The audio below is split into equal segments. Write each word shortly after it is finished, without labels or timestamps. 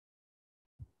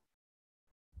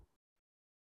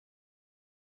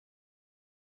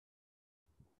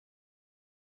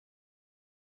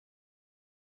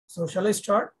So shall I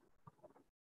start?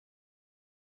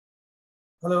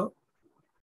 Hello?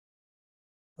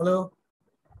 Hello?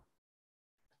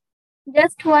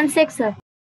 Just one sec, sir.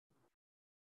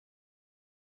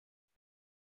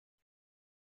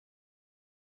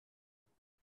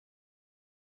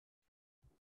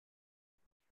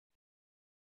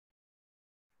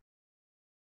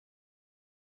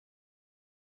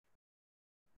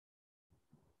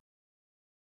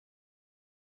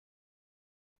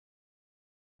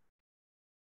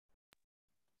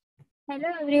 Hello,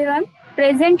 everyone.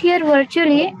 Present here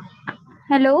virtually.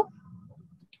 Hello.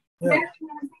 Yeah.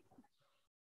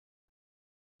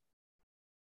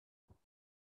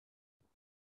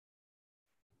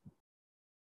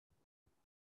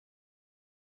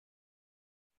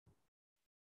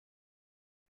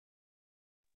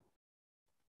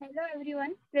 Hello,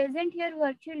 everyone. Present here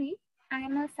virtually. I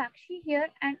am Sakshi here,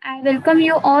 and I welcome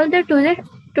you all to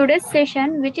today's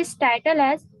session, which is titled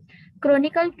as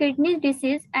Chronic Kidney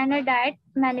Disease and a Diet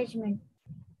Management.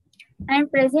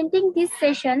 And presenting this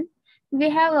session,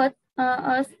 we have a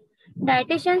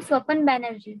dietitian Swapan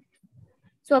Banerjee.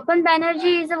 Swapan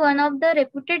Banerjee is one of the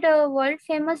reputed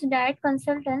world-famous diet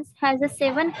consultants, has a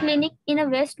 7 clinic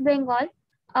in West Bengal.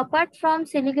 Apart from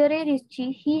Siliguri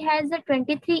Ritchie, he has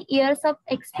 23 years of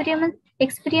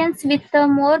experience with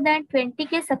more than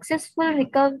 20k successful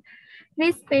recovery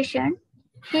patients.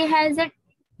 He has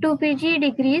 2 PG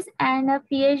degrees and a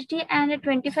PhD and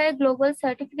 25 global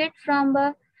certificates from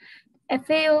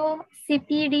FAO,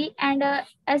 CPD, and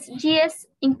SGS,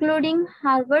 including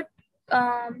Harvard,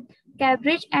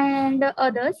 Cambridge, and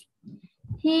others.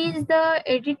 He is the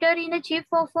editor-in-chief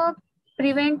of a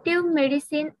preventive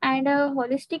medicine and a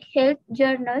holistic health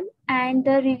journal and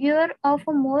the reviewer of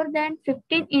more than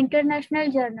 15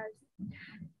 international journals.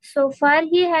 So far,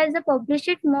 he has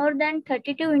published more than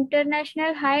 32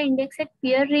 international high-indexed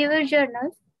peer-reviewed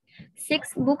journals,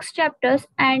 6 books chapters,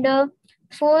 and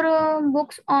 4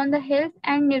 books on the health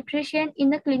and nutrition in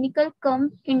the clinical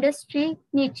industry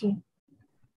niche.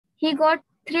 He got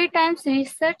 3 times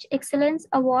Research Excellence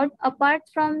Award apart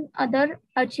from other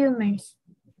achievements.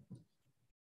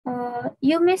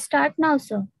 You may start now,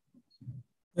 sir.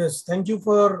 Yes, thank you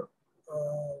for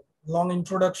long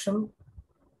introduction.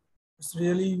 It's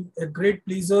really a great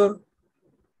pleasure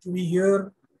to be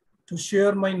here to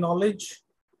share my knowledge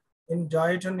in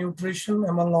diet and nutrition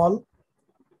among all.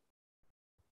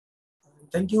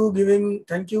 Thank you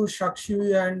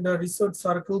Shakshi and Research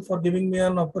Circle for giving me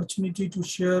an opportunity to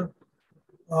share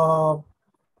the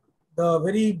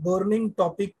very burning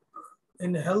topic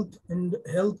in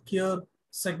healthcare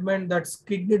segment, that's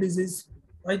kidney disease.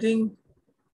 I think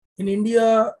in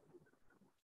India,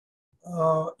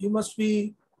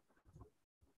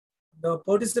 the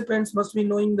participants must be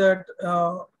knowing that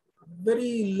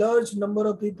very large number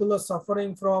of people are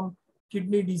suffering from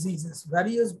kidney diseases,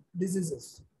 various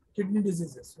diseases, kidney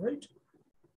diseases, right?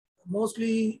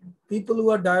 Mostly people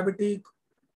who are diabetic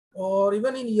or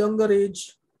even in younger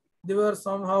age, they were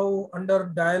somehow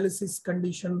under dialysis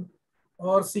condition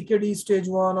or CKD stage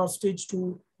 1 or stage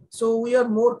 2. So we are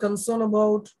more concerned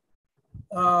about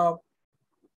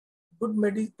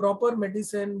proper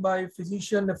medicine by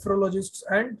physician, nephrologists,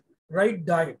 and right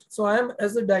diet. So I am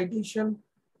as a dietitian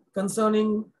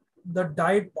concerning the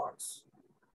diet parts.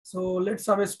 So let's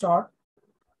have a start.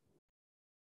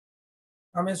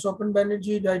 I'm a Swapan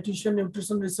Banerjee, dietitian,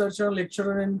 nutrition researcher,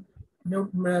 lecturer in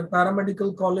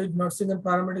Paramedical College, Nursing and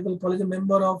Paramedical College, a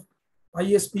member of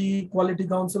ISP, Quality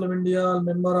Council of India,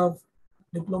 member of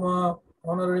Diploma,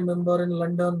 honorary member in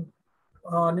London,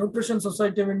 Nutrition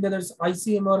Society of India, that's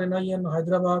ICMR, NIN,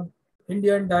 Hyderabad,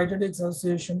 Indian Dietetics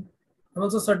Association. I'm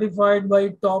also certified by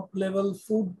top level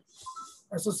food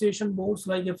association boards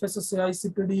like FSSAI,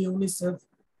 CPD, UNICEF,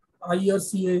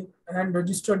 IRCA, and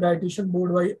Registered Dietitian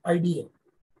Board by IDA.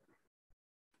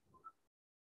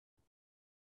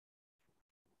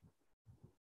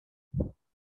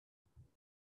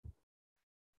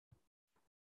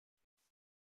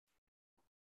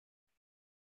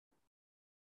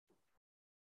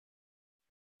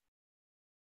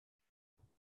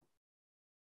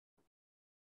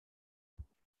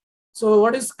 So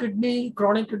what is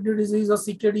chronic kidney disease or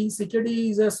CKD? CKD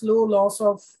is a slow loss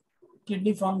of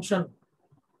kidney function.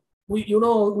 We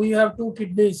have 2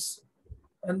 kidneys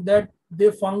and that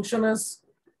they function as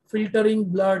filtering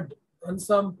blood and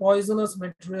some poisonous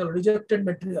material, rejected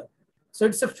material. So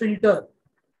it's a filter.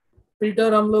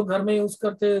 Filter हम लोग घर में use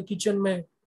करते हैं kitchen में,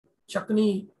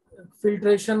 chutney,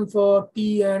 filtration for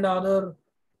tea and other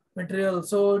material.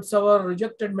 So it's our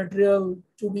rejected material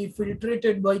to be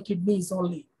filtrated by kidneys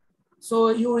only. So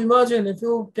you imagine if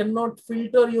you cannot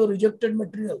filter your rejected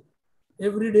material,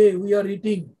 every day we are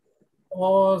eating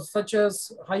or such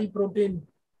as high protein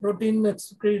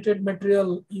excreted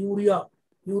material, urea,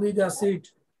 uric acid,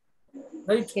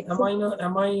 right? Ammonia.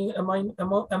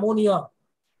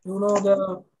 You know,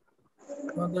 the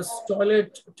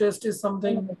toilet test is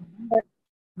something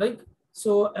like,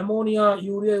 so ammonia,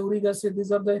 urea, uric acid,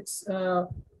 these are the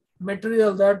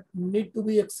material that need to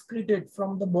be excreted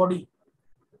from the body.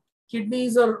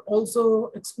 Kidneys are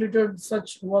also excreted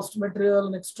such waste material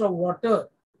and extra water.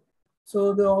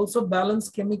 So they also balance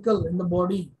chemical in the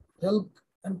body, help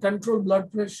and control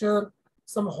blood pressure,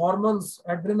 some hormones,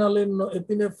 adrenaline,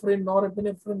 epinephrine,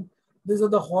 norepinephrine. These are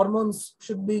the hormones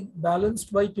should be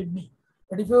balanced by kidney.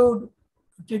 But if your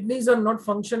kidneys are not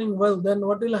functioning well, then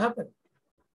what will happen?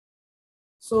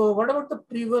 So what about the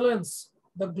prevalence?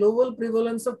 The global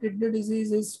prevalence of kidney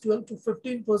disease is 12 to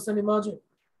 15%, imagine.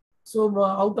 So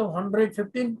out of 100,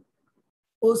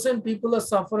 15% people are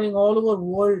suffering all over the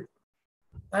world.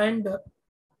 And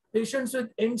patients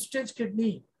with end-stage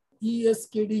kidney,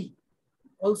 ESKD,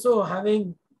 also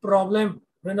having problem,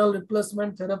 renal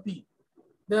replacement therapy.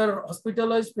 They are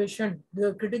hospitalized patients, they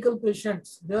are critical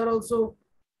patients. They are also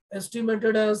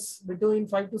estimated as between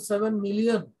 5 to 7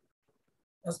 million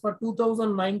as per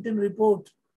 2019 report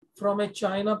from a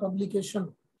China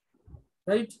publication,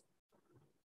 right?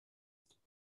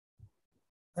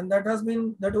 And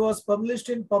that was published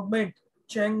in PubMed,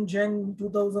 Cheng Zheng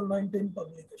 2019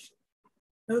 publication.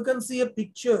 Now you can see a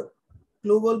picture,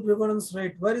 global prevalence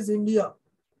rate. Where is India?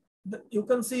 You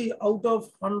can see out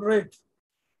of 100,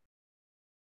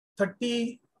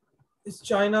 30 is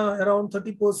China, around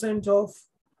 30% of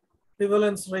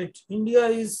prevalence rate. India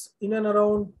is in and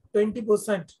around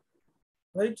 20%,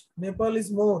 right? Nepal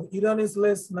is more, Iran is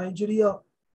less, Nigeria,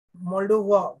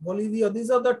 Moldova, Bolivia. These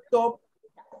are the top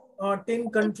 10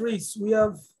 countries we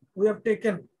have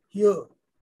taken here.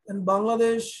 And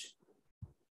Bangladesh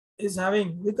is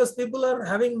having, because people are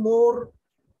having more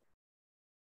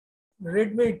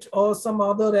red meat or some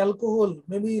other alcohol,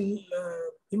 maybe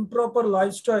improper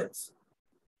lifestyles.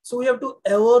 So we have to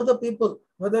aware the people,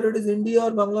 whether it is India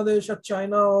or Bangladesh or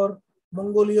China or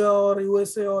Mongolia or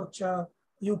USA or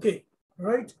UK,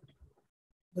 right?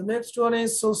 The next one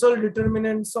is social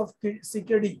determinants of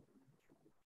CKD.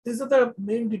 These are the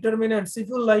main determinants. If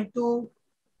you like to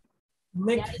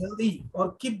make healthy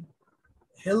or keep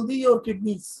healthy your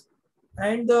kidneys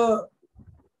and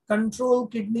control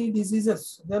kidney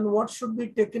diseases, then what should be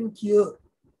taken care?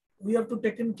 We have to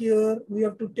take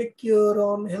care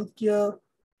on healthcare,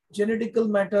 genetical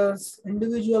matters,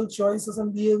 individual choices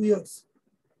and behaviors.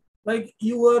 Like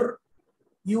you are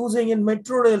using in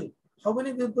metro rail, how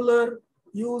many people are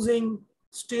using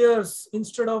stairs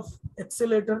instead of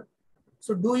accelerator?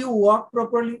 So do you walk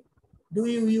properly? Do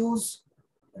you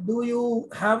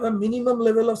have a minimum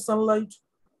level of sunlight?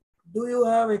 Do you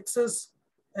have excess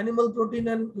animal protein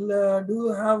and do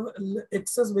you have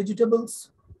excess vegetables?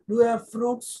 Do you have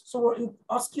fruits? So you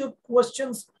ask your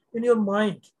questions in your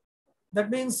mind.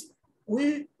 That means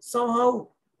we somehow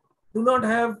do not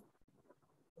have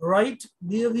right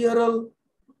behavioral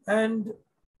and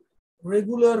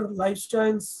regular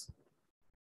lifestyles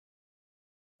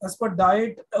as per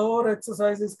diet or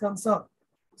exercise is concerned.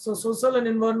 So social and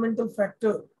environmental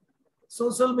factor.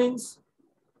 Social means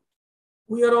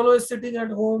we are always sitting at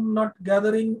home, not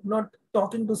gathering, not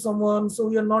talking to someone. So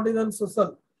we are not even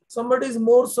social. Somebody is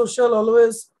more social,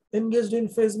 always engaged in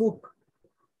Facebook.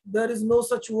 There is no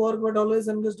such work, but always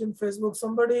engaged in Facebook.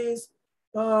 Somebody is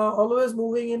always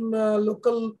moving in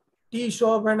local tea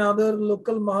shop and other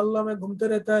local mahalla mein ghumte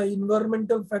rehta hai,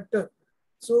 environmental factor.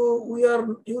 So we are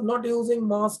not using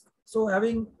mask. So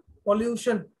having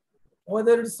pollution,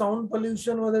 whether it is sound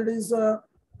pollution, whether it is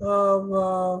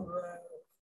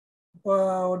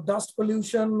dust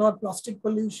pollution or plastic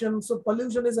pollution. So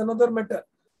pollution is another matter.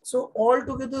 So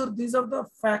altogether, these are the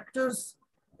factors,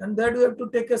 and that we have to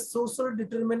take as social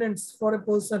determinants for a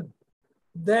person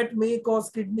that may cause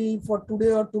kidney for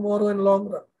today or tomorrow in long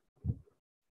run.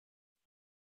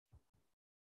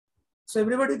 So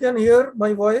everybody can hear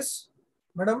my voice,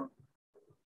 madam?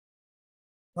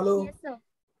 Hello? Yes, sir.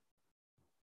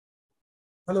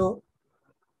 Hello?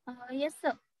 Yes,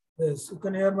 sir. Yes, you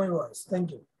can hear my voice.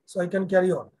 Thank you. So I can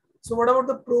carry on. So what about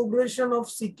the progression of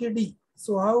CKD?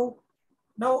 So how,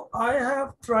 now I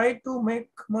have tried to make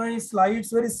my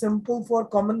slides very simple for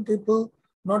common people,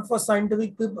 not for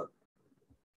scientific people.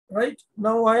 Right?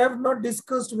 Now I have not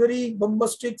discussed very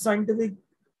bombastic scientific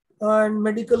and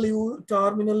medical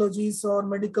terminologies or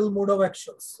medical mode of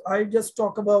actions. I just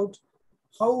talk about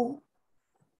how,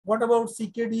 what about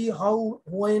CKD, how,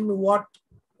 when, what,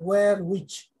 where,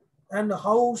 which, and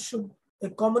how should a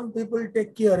common people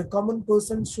take care, a common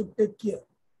person should take care,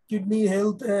 kidney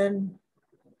health and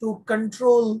to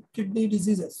control kidney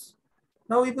diseases.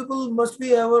 Now, you people must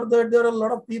be aware that there are a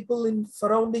lot of people in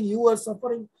surrounding you are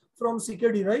suffering from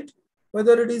CKD, right?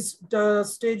 Whether it is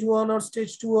stage 1 or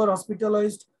stage 2 or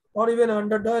hospitalized or even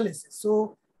under dialysis.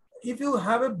 So if you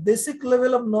have a basic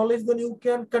level of knowledge, then you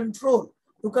can control.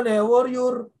 You can aware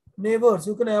your neighbors,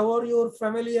 you can aware your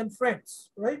family and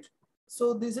friends, right?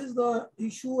 So this is the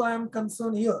issue I am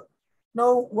concerned here.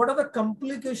 Now, what are the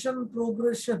complication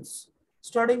progressions?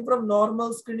 Starting from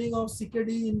normal screening of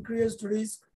CKD, increased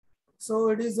risk. So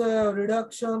it is a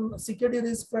reduction, CKD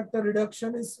risk factor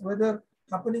reduction is whether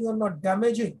happening or not,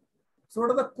 damaging. So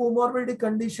what are the comorbidity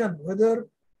condition? Whether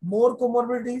more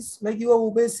comorbidities, like you have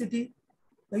obesity,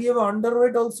 like you have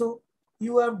underweight also,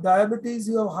 you have diabetes,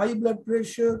 you have high blood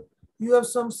pressure, you have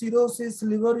some cirrhosis,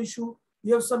 liver issue,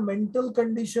 you have some mental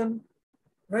condition,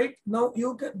 right? Now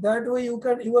you can, that way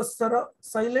you are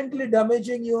silently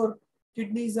damaging your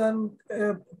kidneys and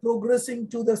progressing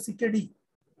to the CKD.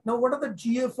 Now, what are the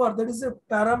GFR? That is a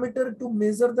parameter to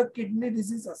measure the kidney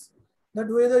diseases. That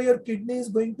whether your kidney is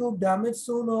going to damage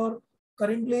soon or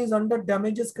currently is under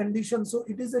damages condition. So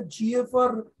it is a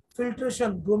GFR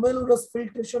filtration, glomerulus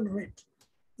filtration rate.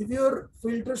 If your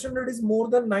filtration rate is more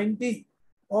than 90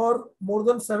 or more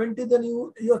than 70, then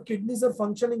your kidneys are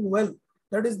functioning well.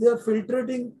 That is, they are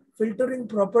filtering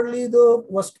properly the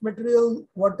waste material,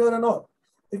 water and all.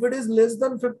 If it is less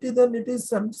than 50, then it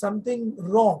is something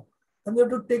wrong. And you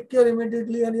have to take care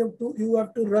immediately, and you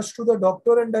have to rush to the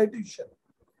doctor and dietitian.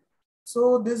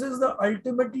 So this is the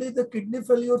ultimately the kidney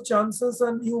failure chances,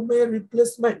 and you may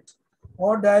replacement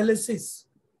or dialysis.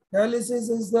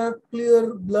 Dialysis is the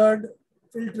clear blood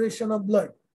filtration of blood.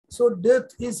 So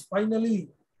death is finally.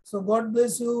 So God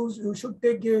bless you. You should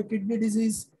take kidney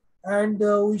disease, and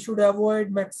we should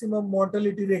avoid maximum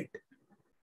mortality rate.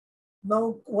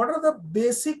 Now, what are the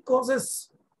basic causes?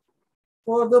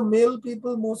 For the male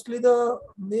people, mostly the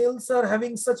males are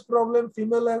having such problem,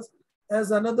 female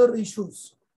as another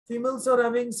issues. Females are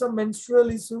having some menstrual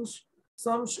issues.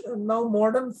 Now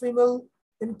modern female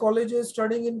in colleges,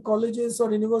 studying in colleges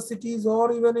or universities,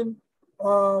 or even in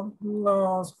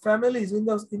families, in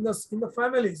the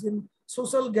families, in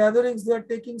social gatherings, they are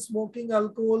taking smoking,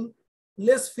 alcohol,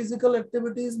 less physical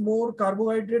activities, more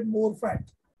carbohydrate, more fat,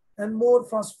 and more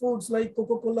fast foods like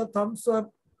Coca-Cola, Thumbs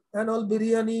Up, and all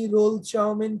biryani, roll,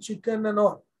 chow mein, chicken and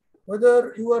all.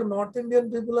 Whether you are North Indian,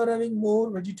 people are having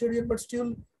more vegetarian, but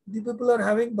still the people are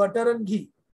having butter and ghee,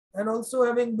 and also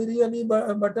having biryani,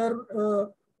 butter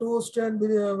toast and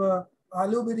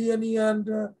aloo biryani and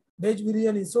veg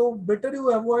biryani. So better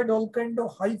you avoid all kind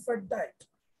of high fat diet,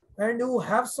 and you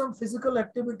have some physical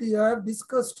activity. I have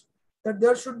discussed that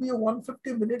there should be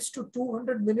 150 minutes to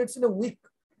 200 minutes in a week.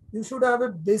 You should have a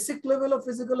basic level of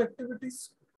physical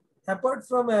activities. Apart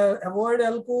from avoid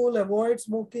alcohol, avoid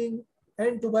smoking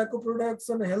and tobacco products,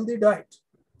 and a healthy diet.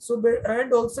 So,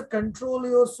 and also control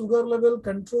your sugar level,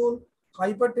 control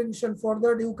hypertension. For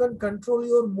that, you can control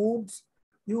your moods.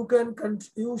 You can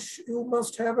you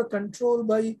must have a control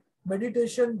by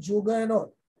meditation, yoga, and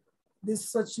all. These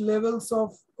such levels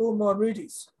of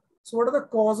comorbidities. So, what are the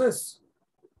causes?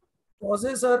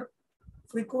 Causes are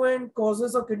frequent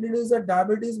causes of kidney disease are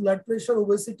diabetes, blood pressure,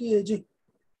 obesity, aging.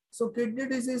 So kidney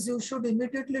disease, you should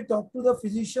immediately talk to the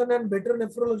physician and better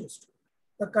nephrologist.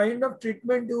 The kind of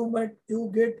treatment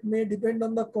you get may depend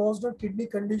on the cause of kidney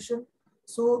condition.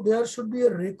 So there should be a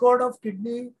record of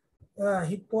kidney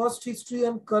past history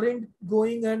and current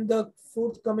going and the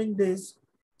forthcoming days.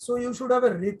 So you should have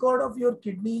a record of your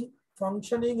kidney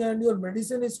functioning and your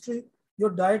medicine history, your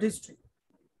diet history,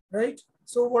 right?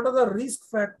 So what are the risk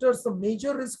factors? The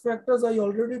major risk factors I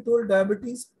already told: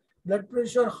 diabetes, blood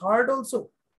pressure, heart also.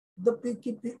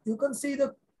 You can see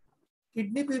the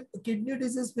kidney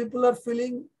disease people are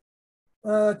feeling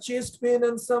chest pain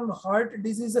and some heart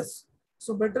diseases.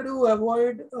 So better you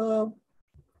avoid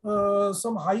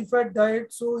some high fat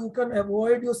diet, so you can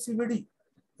avoid your CVD.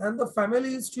 And the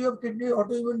family history of kidney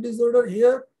autoimmune disorder,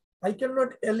 here I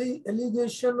cannot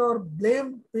allegation or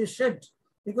blame patient,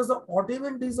 because the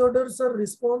autoimmune disorders are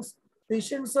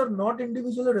patients are not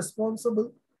individually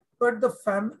responsible, but the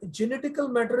genetical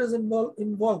matter is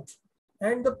involved,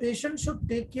 and the patient should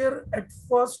take care at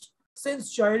first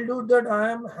since childhood that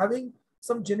I am having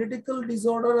some genetical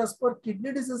disorder as per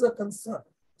kidney disease are concerned.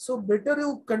 So better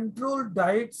you control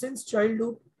diet since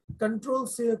childhood, control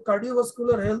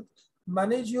cardiovascular health,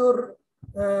 manage your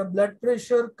blood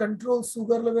pressure, control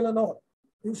sugar level and all.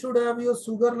 You should have your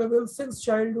sugar level since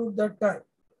childhood that time.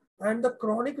 And the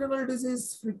chronic renal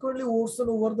disease frequently worsen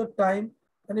over the time,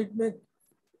 and it may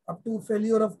up to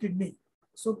failure of kidney.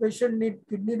 So patient need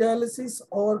kidney dialysis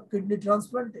or kidney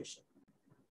transplantation.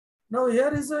 Now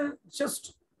here is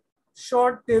just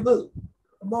short table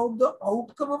about the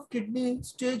outcome of kidney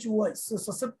stage wise. So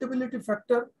susceptibility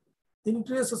factor,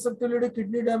 increased susceptibility,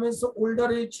 kidney damage, so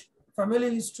older age,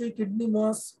 family history, kidney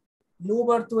mass, low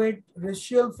birth weight,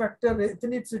 racial factor,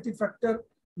 ethnicity factor,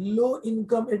 low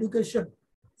income, education.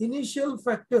 Initial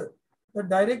factor, the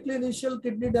directly initial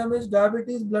kidney damage,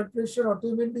 diabetes, blood pressure,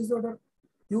 autoimmune disorder,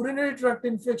 urinary tract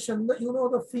infection,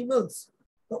 the females,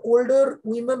 the older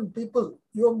women, people,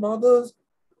 your mother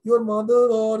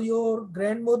or your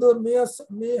grandmother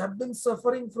may have been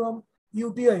suffering from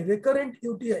UTI, recurrent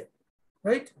UTI,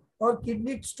 right? Or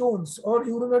kidney stones or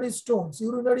urinary stones,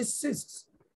 urinary cysts.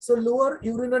 So lower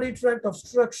urinary tract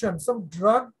obstruction, some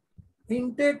drug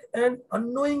intake and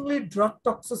unknowingly drug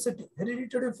toxicity,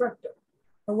 hereditary factor.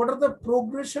 Now, what are the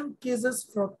progression cases,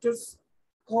 factors,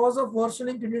 cause of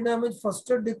worsening kidney damage,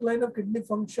 faster decline of kidney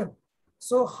function?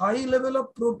 So high level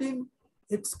of protein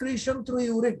excretion through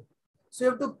urine. So you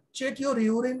have to check your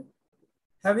urine,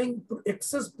 having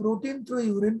excess protein through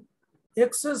urine,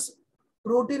 excess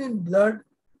protein in blood,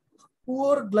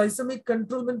 poor glycemic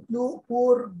control, and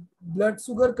poor blood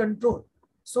sugar control.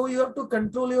 So you have to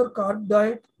control your carb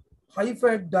diet, high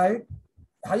fat diet,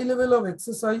 high level of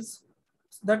exercise.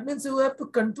 That means you have to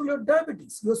control your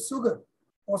diabetes, your sugar,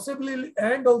 possibly,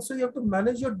 and also you have to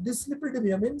manage your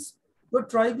dyslipidemia, means your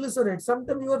triglycerides.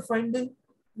 Sometimes you are finding,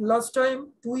 last time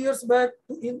 2 years back,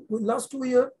 in last 2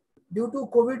 years, due to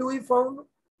COVID, we found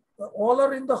all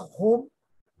are in the home.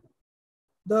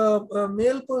 The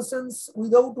male persons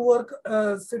without work,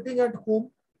 sitting at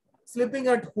home, sleeping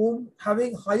at home,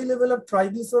 having high level of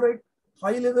triglyceride,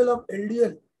 high level of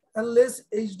LDL and less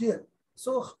HDL.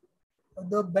 So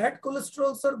the bad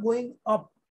cholesterols are going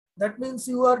up. That means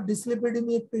you are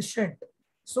dyslipidemic patient.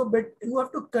 So but you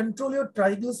have to control your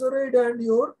triglyceride and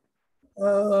your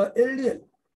LDL,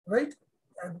 right?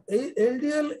 And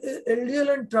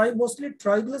LDL and mostly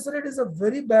triglyceride is a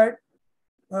very bad.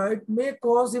 It may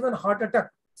cause even heart attack.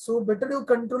 So better you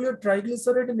control your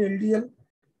triglyceride and LDL,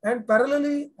 and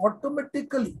parallelly,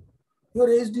 automatically, your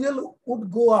HDL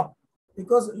would go up,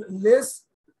 because less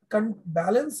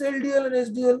balance LDL and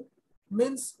HDL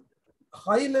means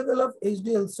high level of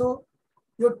HDL. So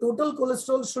your total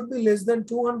cholesterol should be less than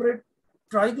 200,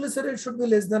 triglyceride should be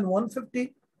less than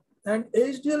 150, and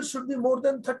HDL should be more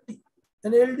than 30,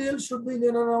 and LDL should be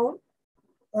in around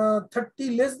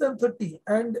 30, less than 30,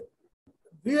 and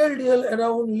VLDL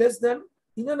around less than,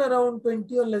 in and around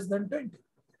 20 or less than 20.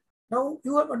 Now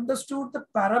you have understood the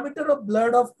parameter of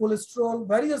blood of cholesterol,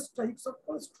 various types of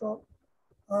cholesterol,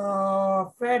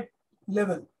 fat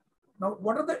level. Now,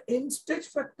 what are the end stage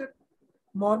factor?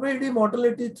 Morbidity,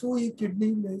 mortality through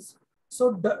kidney disease.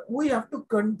 So we have to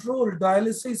control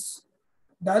dialysis.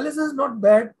 Dialysis is not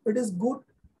bad, it is good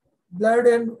blood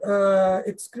and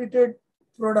excreted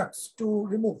products to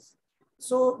remove.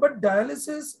 So, but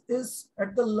dialysis is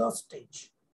at the last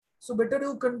stage. So better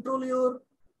you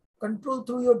control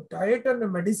through your diet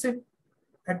and medicine.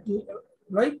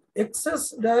 Right?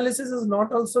 Excess dialysis is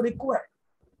not also required.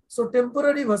 So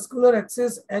temporary vascular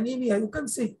access anemia, you can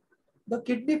see the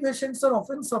kidney patients are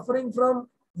often suffering from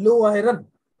low iron.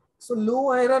 So low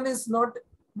iron is not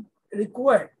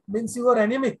required, means you are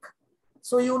anemic.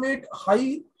 So you need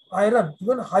high iron.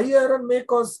 Even high iron may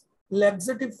cause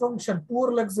laxative function,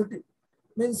 poor laxative,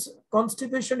 means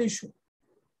constipation issue.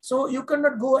 So you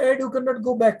cannot go ahead, you cannot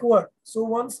go backward. So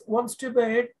one step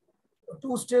ahead,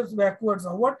 2 steps backwards.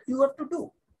 What you have to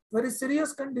do? Very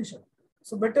serious condition.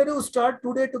 So better you start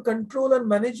today to control and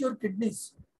manage your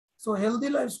kidneys. So healthy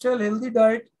lifestyle, healthy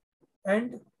diet,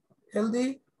 and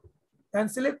healthy and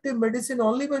selective medicine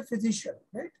only by physician,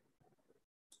 right?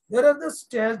 Here are the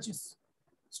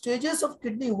stages of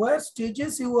kidney. Where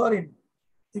stages you are in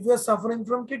if you are suffering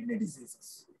from kidney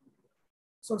diseases?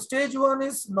 So stage 1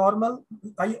 is normal.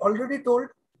 I already told,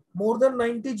 more than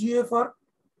 90 GFR.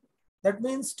 That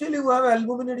means still you have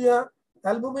albuminuria.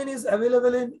 Albumin is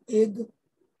available in egg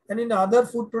and in other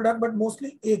food product, but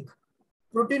mostly egg.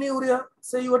 Proteinuria,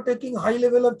 say you are taking high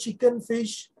level of chicken,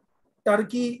 fish,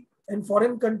 turkey, and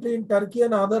foreign country in Turkey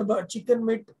and other chicken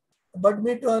meat, bird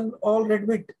meat and all red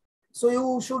meat. So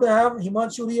you should have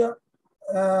hematuria,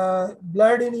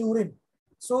 blood in urine.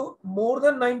 So more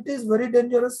than 90 is very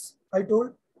dangerous, I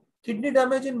told. Kidney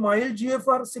damage in mild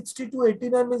GFR 60 to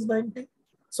 89 means 90.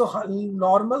 So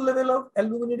normal level of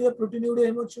albuminuria,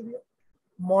 proteinuria, hematuria.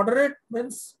 Moderate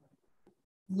means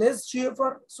less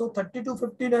GFR, so 30 to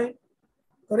 59,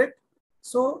 correct?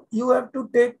 So you have to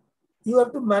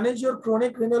manage your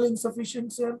chronic renal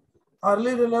insufficiency and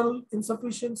early renal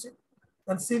insufficiency,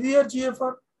 and severe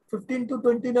GFR 15 to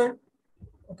 29.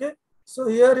 Okay, so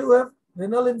here you have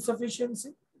renal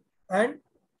insufficiency and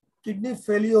kidney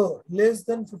failure less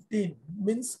than 15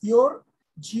 means your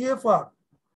GFR,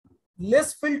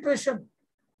 less filtration.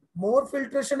 More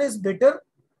filtration is better.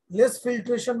 Less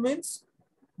filtration means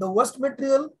the waste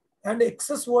material and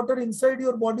excess water inside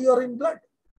your body or in blood.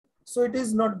 So it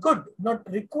is not good, not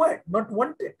required, not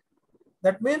wanted.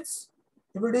 That means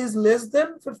if it is less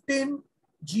than 15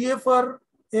 GFR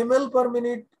ml per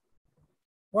minute,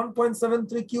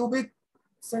 1.73 cubic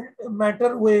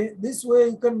matter way, this way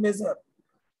you can measure.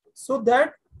 So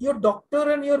that your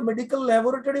doctor and your medical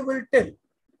laboratory will tell.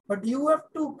 But you have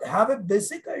to have a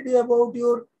basic idea about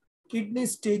your kidney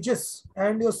stages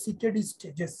and your CKD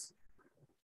stages.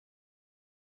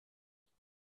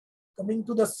 Coming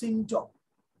to the symptom,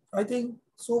 I think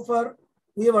so far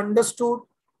we have understood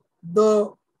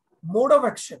the mode of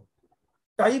action,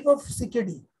 type of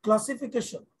CKD,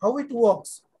 classification, how it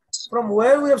works, from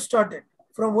where we have started,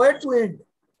 from where to end.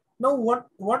 Now,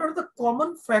 what are the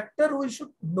common factors we should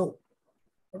know?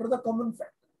 What are the common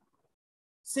factors?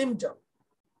 Symptom.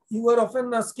 You are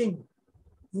often asking,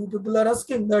 you people are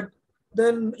asking that,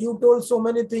 then you told so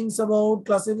many things about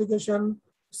classification,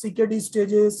 CKD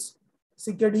stages,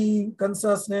 CKD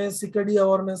consciousness, CKD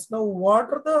awareness. Now, what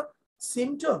are the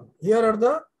symptoms? Here are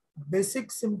the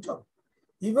basic symptoms.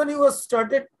 Even you have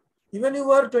started, even you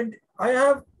are 20, I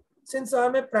have, since I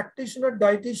am a practitioner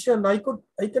dietitian,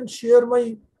 I can share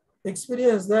my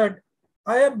experience that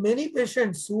I have many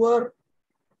patients who are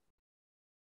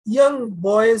young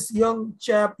boys, young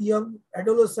chap, young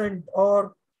adolescent,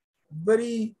 or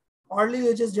very early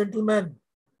ages gentlemen,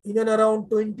 in and around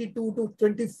 22 to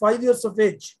 25 years of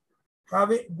age,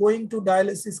 going to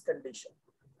dialysis condition.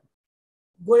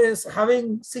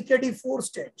 Having CKD 4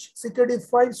 stage, CKD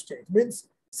 5 stage, means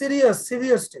serious,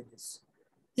 severe stages.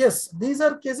 Yes, these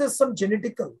are cases some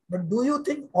genetical, but do you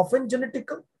think often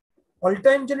genetical? All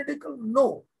time genetical?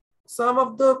 No. Some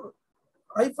of the,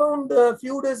 I found a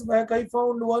few days back, I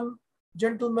found one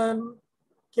gentleman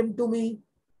came to me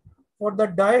for the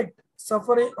diet,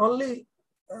 suffering only,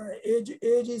 age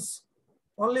is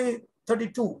only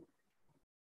 32,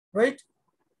 right?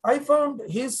 I found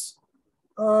his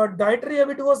dietary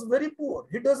habit was very poor.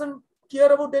 He doesn't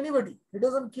care about anybody. He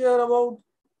doesn't care about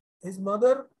his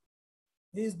mother.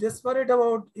 He is desperate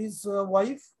about his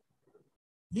wife.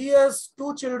 He has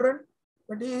 2 children,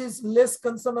 but he is less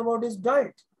concerned about his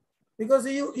diet. Because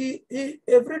he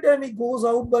every time he goes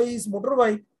out by his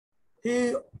motorbike,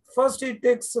 he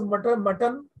takes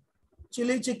mutton,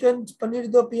 chili chicken,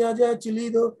 paneer do piyaja, chili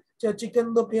do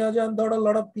chicken do piyaja, and a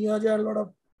lot of piyaja, a lot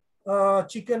of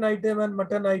chicken item and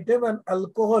mutton item and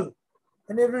alcohol.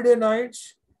 And every day night,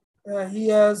 he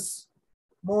has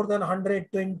more than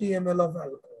 120 ml of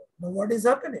alcohol. Now what is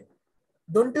happening?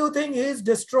 Don't you think he is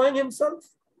destroying himself?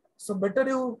 So better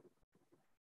you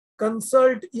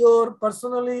consult your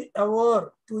personally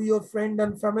aware to your friend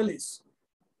and families,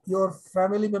 your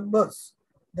family members,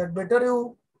 that better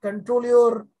you control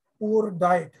your poor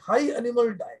diet, high animal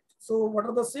diet. So what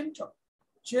are the symptoms?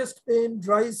 Chest pain,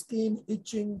 dry skin,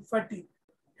 itching, fatigue,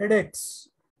 headaches.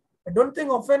 I don't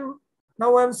think often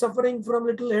now I'm suffering from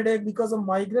little headache because of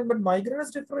migraine, but migraine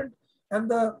is different and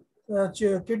the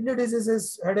kidney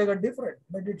diseases headache are different,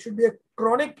 but it should be a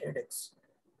chronic headaches.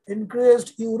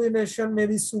 Increased urination,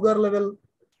 maybe sugar level.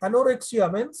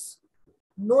 Anorexia means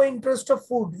no interest of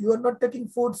food. You are not taking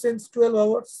food since 12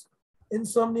 hours.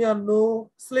 Insomnia, no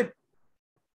sleep.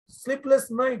 Sleepless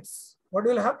nights. What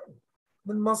will happen?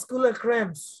 Then muscular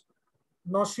cramps,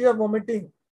 nausea,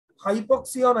 vomiting,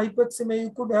 hypoxia and hypoxemia.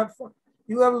 You could have,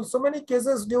 you have so many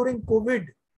cases during COVID,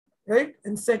 right?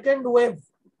 In second wave,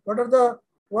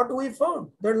 what we found?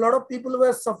 There are a lot of people who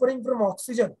were suffering from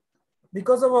oxygen.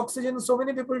 Because of oxygen, so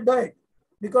many people died.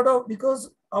 Because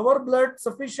our blood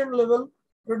sufficient level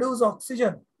produce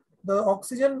oxygen. The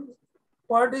oxygen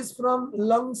part is from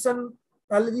lungs and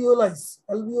alveolus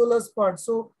part.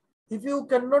 So if you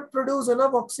cannot produce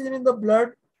enough oxygen in the blood,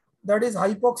 that is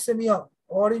hypoxemia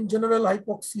or in general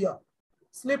hypoxia.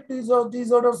 Sleep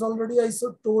disorders already I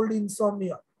told,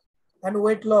 insomnia and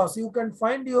weight loss. You can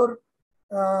find your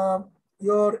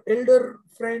elder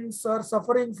friends are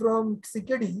suffering from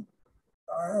CKD.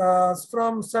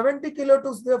 From 70 kilo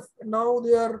to now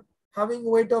they are having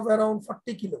weight of around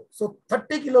 40 kilo. So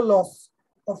 30 kilo loss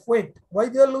of weight. Why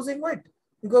they are losing weight?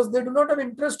 Because they do not have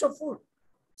interest of food.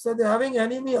 So they are having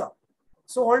anemia.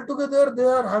 So altogether they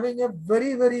are having a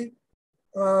very, very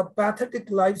pathetic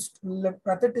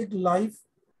life,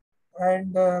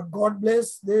 and God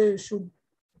bless, they should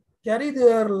carry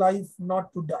their life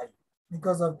not to die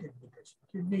because of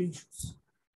kidney issues.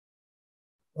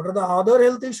 What are the other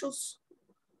health issues?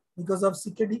 Because of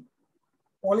CKD,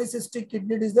 polycystic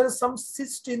kidney disease, there is some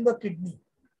cyst in the kidney.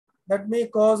 that may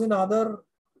cause in other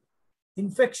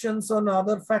infections or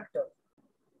other factor.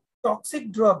 Toxic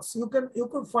drugs, you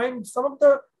could find some of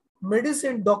the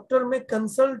medicine doctor may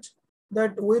consult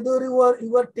that whether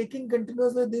you are taking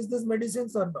continuously these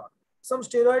medicines or not. Some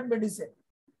steroid medicine,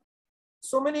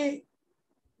 so many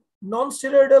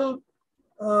non-steroidal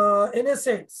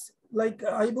NSAIDs like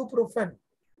ibuprofen.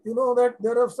 You know that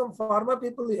there are some pharma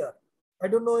people here. I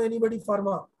don't know anybody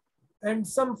pharma, and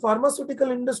some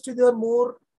pharmaceutical industry, they are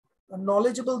more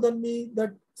knowledgeable than me.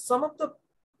 That some of the,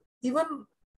 even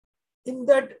in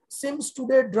that Sims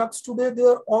today, drugs today, they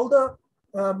are all the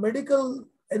medical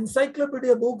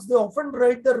encyclopedia books. They often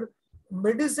write the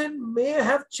medicine may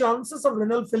have chances of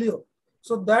renal failure.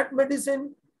 So that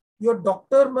medicine, your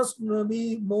doctor must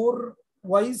be more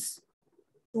wise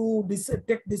to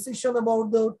take decision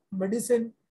about the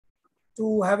medicine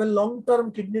to have a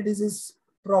long-term kidney disease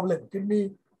problem,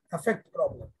 kidney effect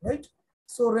problem, right?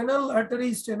 So renal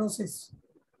artery stenosis,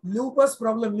 lupus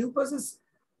problem. Lupus is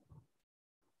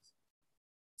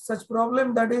such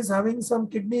problem that is having some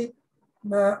kidney,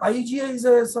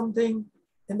 IgA is something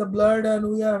in the blood, and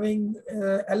we are having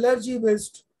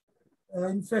allergy-based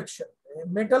infection,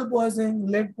 metal poisoning,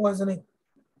 lead poisoning,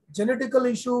 genetical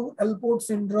issue, Alport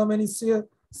syndrome, and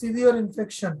severe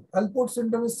infection. Alport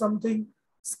syndrome is something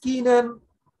skin in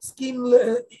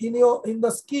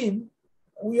the skin,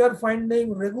 we are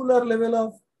finding regular level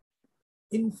of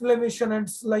inflammation, and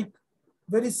it's like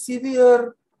very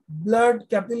severe blood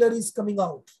capillaries coming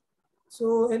out.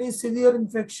 So any severe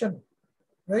infection,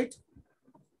 right?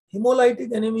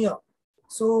 Hemolytic anemia.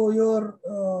 So your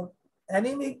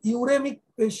anemic, uremic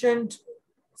patient,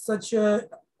 such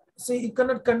say you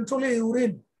cannot control your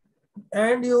urine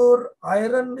and your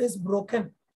iron is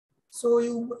broken. So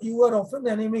you are often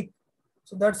anemic.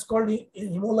 So that's called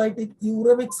hemolytic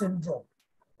uremic syndrome.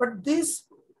 But this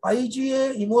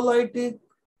IgA, hemolytic,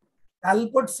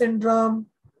 Alport syndrome,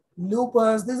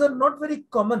 lupus, these are not very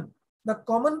common. The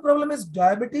common problem is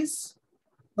diabetes.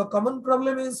 The common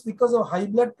problem is because of high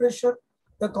blood pressure.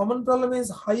 The common problem is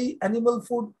high animal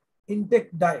food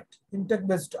intake diet,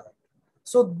 intake-based diet.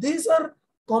 So these are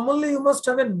commonly, you must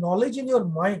have a knowledge in your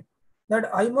mind that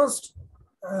I must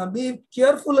be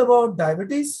careful about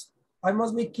diabetes. I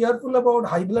must be careful about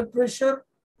high blood pressure,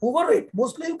 overweight.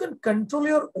 Mostly you can control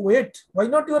your weight. Why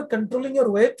not you are controlling your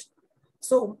weight?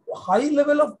 So high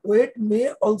level of weight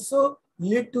may also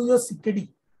lead to your CKD.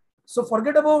 So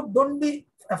forget about, don't be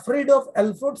afraid of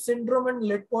Alport syndrome and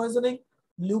lead poisoning,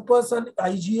 lupus and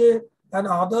IgA and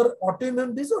other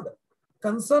autoimmune disorder.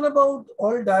 Concern about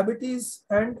all diabetes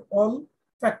and all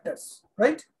factors,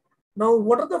 right? Now,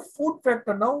 what are the food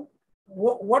factor? Now,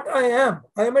 what I am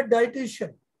a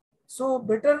dietitian. So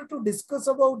better to discuss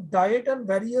about diet and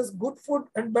various good food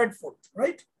and bad food,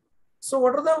 right? So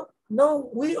what are the, now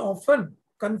we often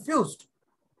confused,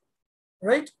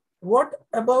 right? What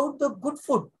about the good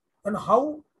food and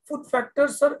how food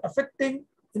factors are affecting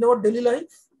in our daily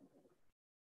life?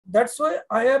 That's why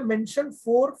I have mentioned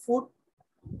four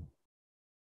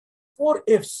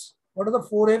F's. What are the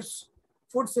four F's?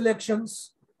 Food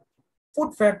selections,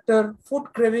 food factor,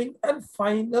 food craving, and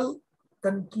final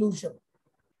conclusion.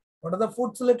 What are the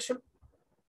food selection?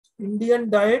 Indian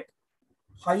diet,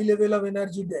 high level of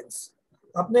energy dense.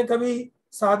 आपने कभी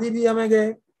शादी ब्याह में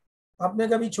गए, आपने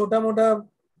कभी छोटा मोटा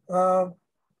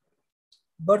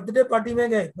बर्थडे पार्टी में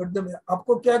गए, बर्थडे में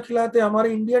आपको क्या खिलाते हैं?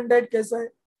 हमारे इंडियन डाइट कैसा है?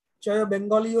 चाहे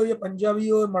बंगाली हो या पंजाबी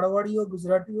हो, मरवाड़ी हो,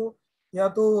 गुजराती हो, या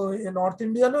तो नॉर्थ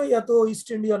इंडियन हो या तो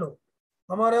ईस्ट इंडियन हो,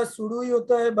 हमारा शुरू ही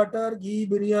होता है बटर, घी,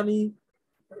 बिरयानी,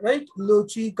 राइट,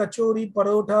 लोची, कचौरी,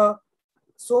 paratha,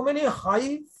 so many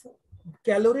high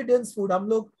calorie dense food. हम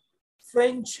लोग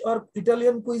फ्रेंच और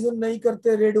इटालियन क्विज़न नहीं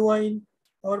करते, रेड वाइन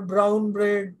और ब्राउन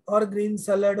ब्रेड और ग्रीन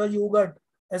सैलेड और योगर्ट,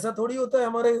 ऐसा थोड़ी होता है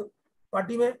हमारे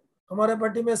पार्टी में. हमारे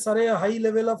पार्टी में सारे हाई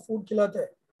लेवल ऑफ फूड खिलाते हैं.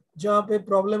 जहाँ पे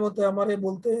प्रॉब्लम होता है, हमारे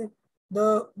बोलते हैं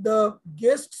द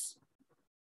गेस्ट्स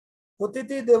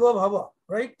अतिथि देवो भव,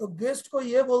 राइट. तो गेस्ट को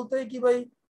ये बोलते हैं कि भाई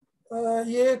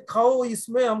ये खाओ,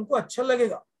 इसमें हमको अच्छा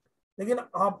लगेगा, लेकिन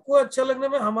आपको अच्छा लगने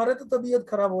में हमारे तो तबीयत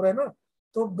खराब हो रहा है ना.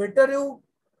 तो better you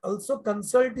also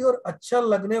consult your अच्छा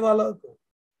लगने वाला को,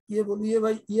 ये बोलिए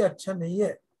भाई ये अच्छा नहीं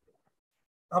है,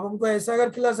 आप हमको ऐसा अगर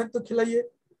खिला सकते तो खिलाइए.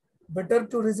 Better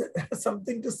to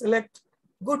something to select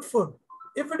good food.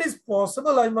 If it is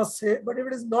possible, I must say, but if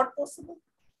it is not possible,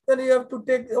 then you have to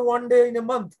take one day in a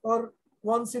month or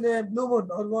once in a blue moon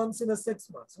or once in a 6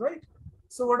 months, right?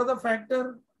 So what are the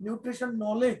factor? Nutrition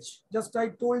knowledge, just I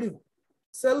told you.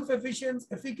 Self-efficiency,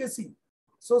 efficacy,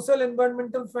 social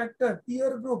environmental factor,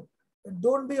 peer group.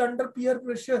 Don't be under peer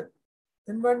pressure.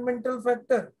 Environmental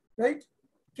factor, right?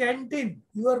 Canteen,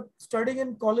 you are studying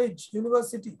in college,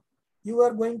 university. you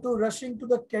are going to rushing to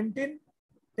the canteen,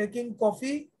 taking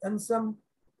coffee and some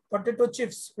potato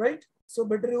chips, right? So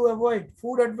better you avoid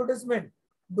food advertisement.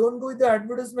 Don't do the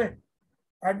advertisement.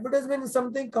 Advertisement is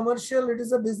something commercial. It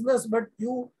is a business, but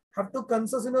you have to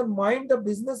conscious in your mind the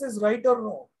business is right or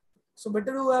wrong. So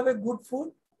better you have a good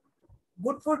food.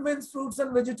 Good food means fruits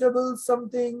and vegetables,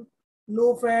 something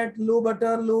low fat, low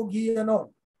butter, low ghee and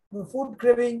all. The food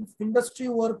craving, industry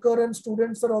worker and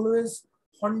students are always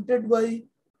haunted by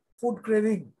food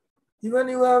craving. Even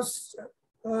you have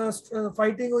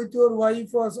fighting with your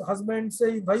wife or husband,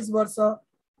 say vice versa.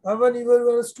 Even you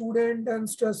were a student and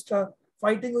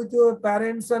fighting with your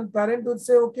parents, and parent would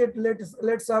say, okay,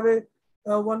 let's have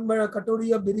a one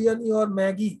katori of biryani or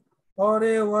Maggie or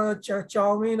a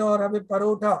chow mein or have a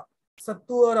parotha,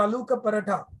 सत्तू और आलू का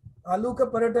पराठा. आलू का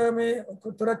पराठा में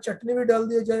थोड़ा चटनी भी डाल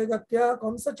दिया जाएगा. क्या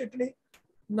कौन सा चटनी?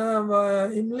 ना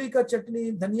इमली का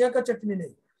चटनी, धनिया का चटनी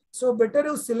नहीं. So better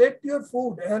you select your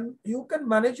food and you can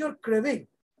manage your craving,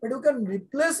 but you can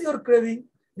replace your craving,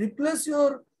 replace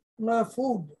your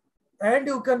food, and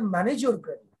you can manage your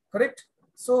craving. Correct?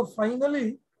 So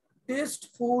finally,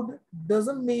 taste food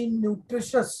doesn't mean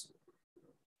nutritious.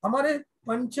 हमारे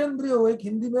पंचेंद्रिय हो, एक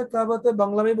हिंदी में कहावत है,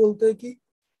 बांग्ला में बोलते हैं कि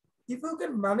if you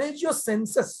can manage your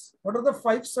senses, what are the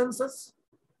 5 senses?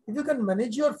 If you can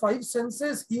manage your 5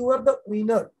 senses, you are the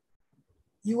winner.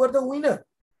 You are the winner.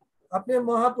 अपने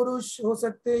महापुरुष हो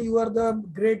सकते, you are the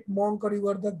great monk or you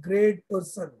are the great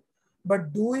person.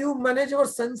 But do you manage your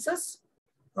senses?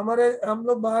 हम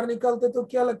लोग बाहर निकलते तो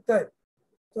क्या लगता है?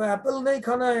 तो एप्पल नहीं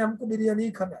खाना है, हमको बिरयानी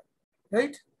खाना है,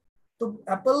 राइट? तो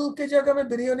एप्पल के जगह में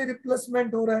बिरयानी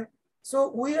रिप्लेसमेंट हो रहा है. So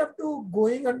we have to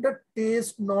going under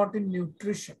taste, not in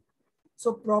nutrition.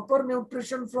 So proper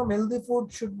nutrition from healthy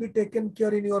food should be taken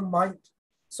care in your mind.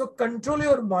 So control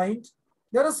your mind.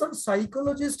 There are some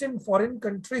psychologists in foreign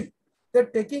country. They're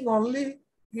taking only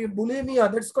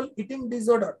bulimia. That's called eating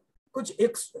disorder. कुछ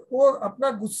वो अपना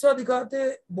गुस्सा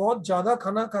दिखाते, बहुत ज्यादा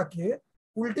खाना खा के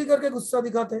उल्टी करके गुस्सा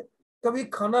दिखाते, कभी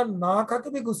खाना ना खा के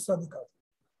भी गुस्सा दिखाते.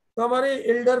 तो हमारे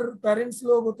एल्डर पेरेंट्स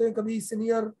लोग होते हैं, कभी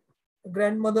सीनियर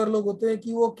ग्रैंड मदर लोग होते हैं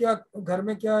कि वो क्या घर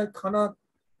में क्या खाना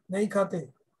नहीं खाते.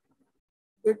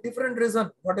 With different reason,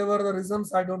 whatever the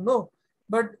reasons, I don't know,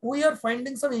 but we are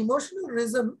finding some emotional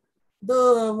reason.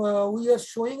 We are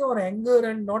showing our anger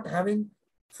and not having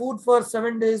food for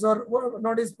 7 days, or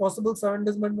not is possible 7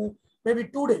 days, but maybe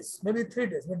 2 days, maybe 3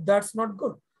 days, but that's not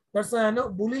good. That's a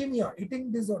bulimia,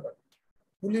 eating disorder.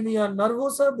 Bulimia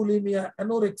nervosa, bulimia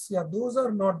anorexia, those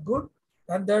are not good,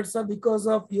 and that's because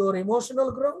of your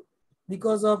emotional growth,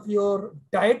 because of your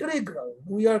dietary growth.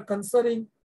 We are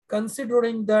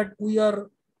considering that we are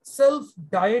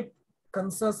self-diet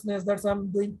consciousness, that's I'm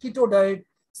doing keto diet,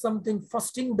 something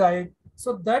fasting diet.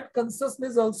 So that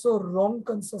consciousness is also wrong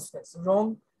consciousness,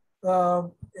 wrong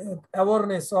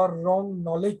awareness or wrong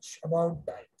knowledge about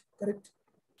diet, correct?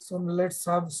 So let's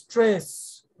have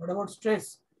stress. What about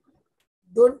stress?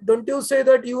 Don't you say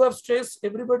that you have stress?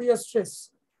 Everybody has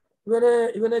stress.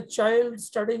 Even a child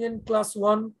studying in class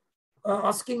 1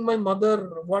 asking my mother,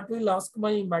 what will ask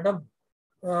my madam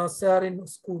sir in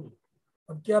school?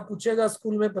 अब क्या पूछेगा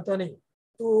school में पता नहीं,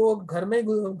 तो घर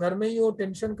में ही वो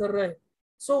टेंशन कर रहा है.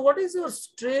 So what is your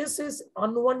stress? Is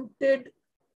unwanted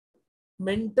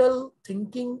mental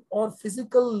thinking or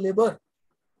physical labor.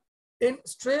 In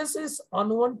stress is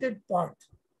unwanted part,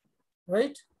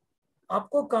 right?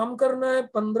 आपको काम करना है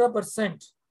 15%,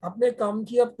 आपने काम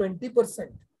किया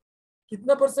 20%,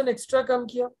 कितना परसेंट एक्स्ट्रा काम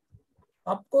किया?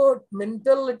 आपको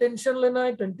मेंटल टेंशन लेना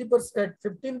है 20%,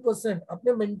 15%,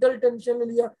 आपने मेंटल टेंशन ले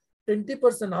लिया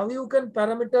 20%. हाउ यू कैन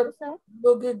पैरामीटर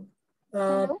लोग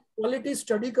क्वालिटी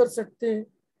स्टडी कर सकते हैं,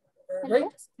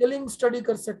 राइट? स्केलिंग स्टडी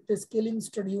कर सकते हैं, scaling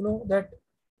study, you know that,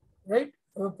 right?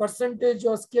 Percentage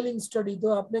और स्केलिंग स्टडी. तो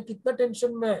आपने कितना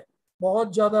टेंशन में है?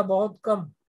 बहुत ज्यादा, बहुत कम,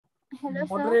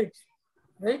 moderate,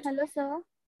 right? Hello sir.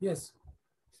 Yes.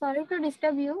 Sorry to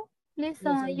disturb you. Please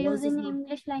Yes, use in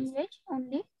English language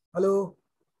only. Hello.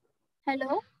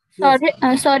 Hello.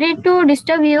 Yes. Sorry to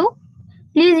disturb you.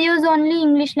 Please use only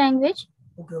English language.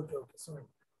 Okay. Sorry.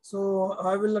 So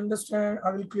I will understand.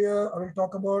 I will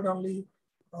talk about only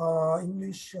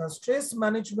English stress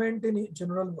management in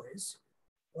general ways.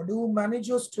 How do you manage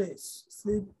your stress?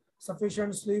 Sleep,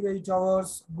 sufficient sleep, 8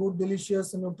 hours, good,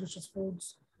 delicious and nutritious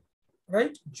foods,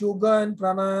 right? Yoga and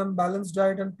pranayam, balanced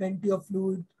diet and plenty of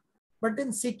fluid. But in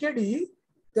CKD,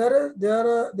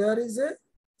 there is a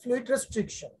fluid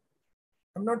restriction.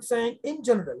 I'm not saying in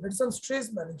general. It's on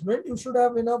stress management. You should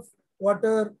have enough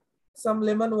water, some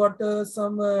lemon water,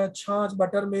 some charge,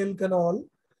 buttermilk and all.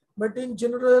 But in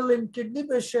general, in kidney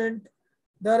patient,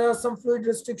 there are some fluid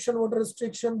restriction, water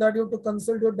restriction that you have to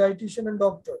consult your dietitian and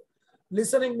doctor.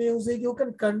 listening music, you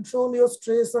can control your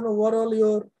stress and overall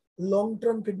your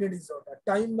long-term kidney disorder.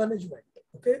 Time management,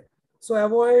 okay? So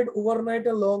avoid overnight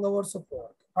and long hours of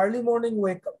work. Early morning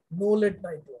wake up, no late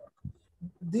night work.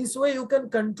 This way you can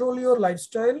control your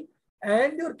lifestyle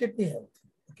and your kidney health,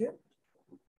 okay?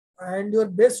 And your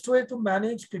best way to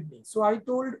manage kidney. So I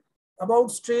told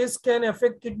about stress can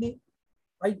affect kidney.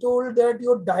 I told that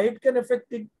your diet can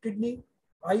affect kidney.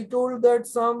 I told that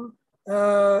some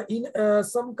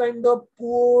kind of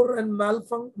poor and mal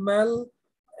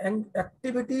and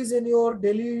activities in your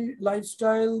daily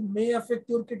lifestyle may affect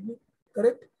your kidney.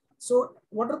 Correct. So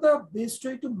what are the best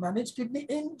way to manage kidney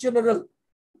in general,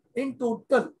 in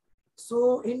total?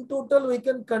 So in total, we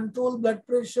can control blood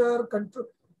pressure. Control.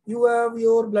 You have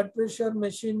your blood pressure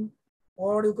machine,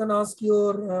 or you can ask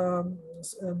your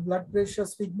blood pressure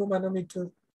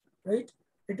sphygmomanometer, right?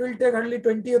 It will take hardly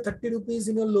 20 or 30 rupees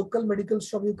in your local medical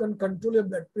shop. You can control your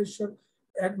blood pressure.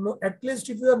 At least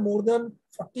if you are more than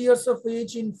 40 years of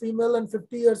age in female and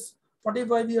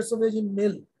 45 years of age in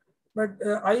male. But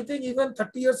I think even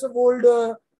 30 years of old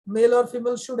male or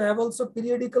female should have also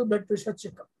periodical blood pressure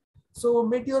checkup. So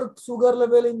meet your sugar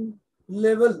level in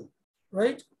level,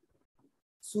 right?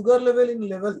 Sugar level in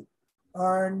level,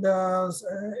 and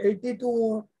 80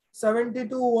 to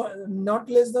 72, not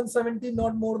less than 70,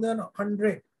 not more than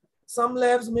 100. Some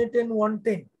labs maintain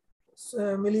 110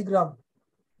 milligram,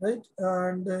 right?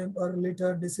 And per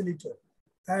liter, deciliter.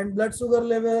 And blood sugar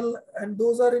level, and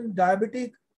those are in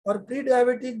diabetic or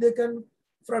pre-diabetic, they can,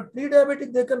 for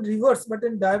pre-diabetic, they can reverse, but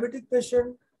in diabetic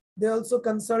patient, they also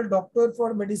consult doctor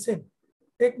for medicine.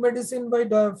 Take medicine by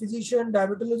physician,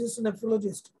 diabetologist, and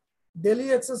nephrologist.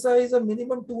 Daily exercise a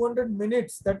minimum 200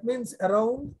 minutes. That means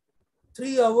around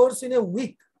 3 hours in a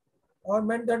week. Or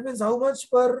that means how much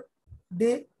per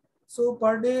day? So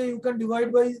per day you can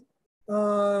divide by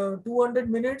 200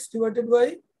 minutes divided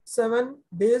by 7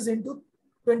 days into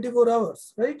 24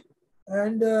 hours, right?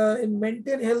 And in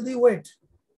maintain healthy weight,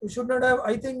 you should not have,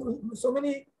 I think so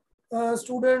many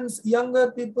students,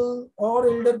 younger people or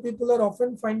elder people are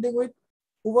often finding with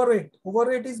overweight.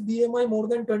 Overweight is BMI more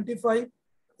than 25,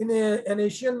 in an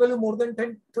Asian value more than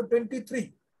 10 to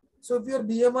 23. So if your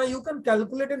BMI, you can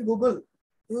calculate in Google.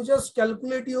 You just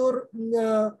calculate your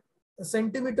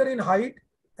centimeter in height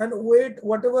and weight,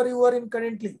 whatever you are in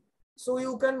currently. So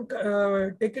you can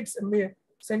take it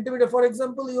centimeter. For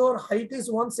example, your height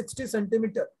is 160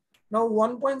 centimeter. Now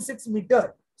 1.6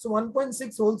 meter. So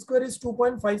 1.6 whole square is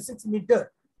 2.56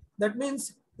 meter. That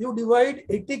means you divide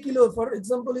 80 kilo. For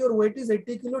example, your weight is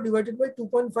 80 kilo divided by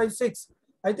 2.56.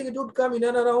 I think it would come in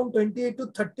and around 28 to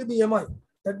 30 BMI.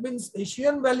 That means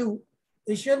Asian value,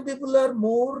 Asian people are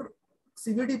more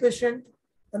CVD patient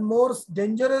and more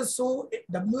dangerous. So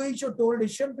WHO told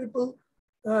Asian people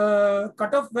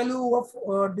cutoff value of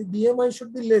the BMI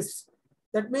should be less.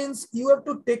 That means you have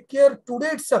to take care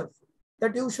today itself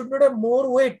that you should not have more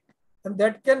weight, and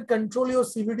that can control your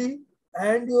CVD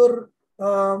and your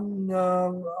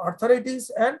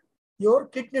arthritis and your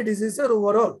kidney diseases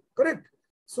overall. Correct.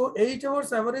 So 8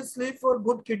 hours average sleep for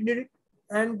good kidney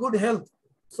and good health.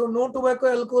 So no tobacco,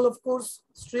 alcohol, of course,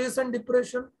 stress and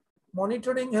depression,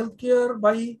 monitoring healthcare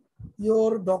by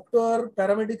your doctor,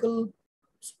 paramedical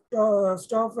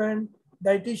staff and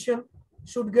dietitian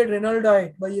should get renal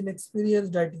diet by an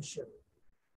experienced dietitian.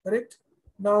 Correct?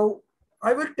 Now,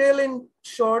 I will tell in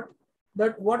short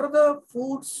that what are the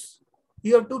foods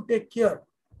you have to take care.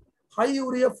 High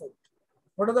urea food.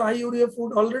 What are the high urea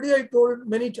food? Already I told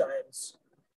many times.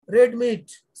 Red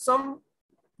meat, some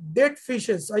dead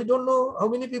fishes. I don't know how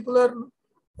many people are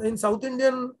in South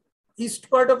Indian, east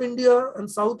part of India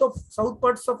and south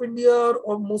parts of India,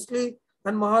 or mostly,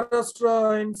 and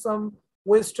Maharashtra and some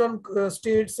western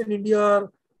states in India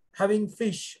are having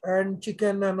fish and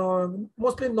chicken and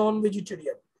mostly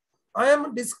non-vegetarian.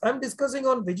 I'm discussing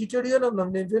on vegetarian and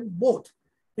non-vegetarian both,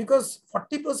 because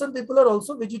 40% people are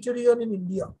also vegetarian in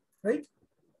India, right?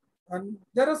 And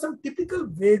there are some typical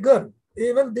vegan,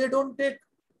 even they don't take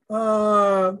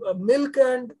milk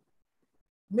and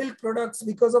milk products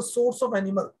because of source of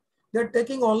animal. They're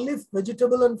taking only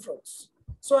vegetable and fruits.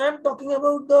 So I am talking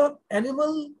about the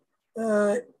animal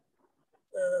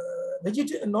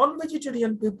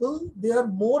non-vegetarian people. They are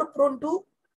more prone to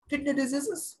kidney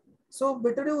diseases. So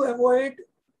better you avoid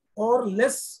or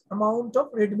less amount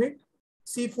of red meat,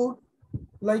 seafood,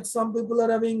 like some people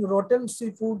are having rotten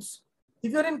seafoods.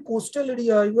 If you're in coastal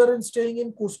area, if you're staying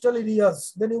in coastal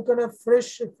areas, then you can have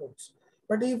fresh seafoods.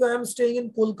 But if I am staying in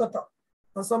Kolkata,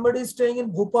 or somebody is staying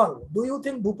in Bhopal, do you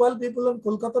think Bhopal people and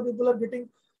Kolkata people are getting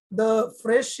the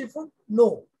fresh seafood?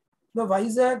 No. The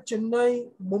Vizag, Chennai,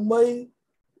 Mumbai,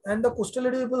 and the coastal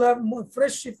area people have more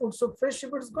fresh seafood. So fresh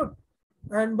seafood is good.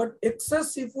 but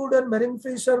excess seafood and marine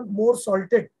fish are more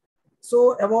salted.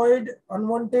 So avoid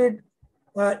unwanted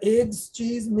eggs,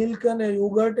 cheese, milk, and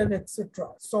yogurt, and etc.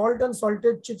 Salt and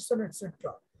salted chips, and etc.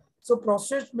 So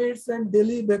processed meats and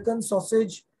deli, bacon,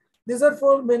 sausage. These are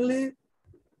for mainly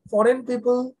foreign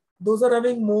people. Those are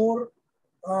having more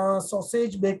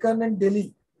sausage, bacon, and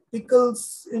deli.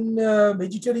 Pickles in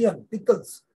vegetarian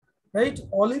pickles, right?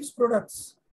 Olives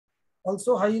products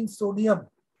also high in sodium.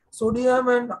 Sodium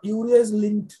and urea is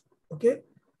linked. Okay,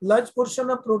 large portion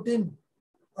of protein.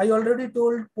 I already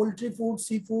told poultry food,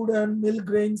 seafood, and milk,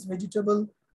 grains, vegetable,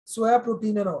 soya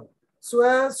protein, and all.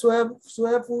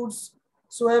 Soya foods,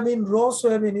 soybean, raw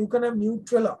soybean. You can have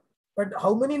Nutrela, but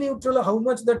how many Nutrela? How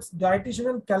much? That dietitian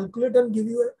can calculate and give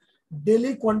you a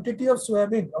daily quantity of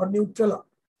soybean or Nutrela.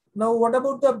 Now, what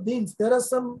about the beans? There are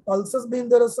some pulses beans.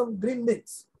 There are some green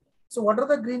beans. So, what are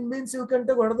the green beans you can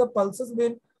take? What are the pulses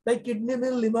bean? Like kidney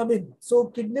bean, lima bean. So,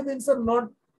 kidney beans are not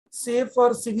safe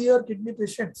for severe kidney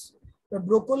patients. The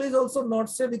broccoli is also not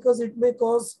safe because it may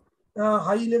cause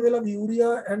high level of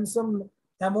urea and some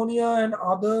ammonia and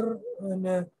other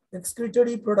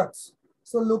excretory products.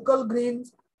 So local green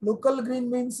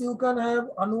means you can have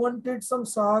unwanted some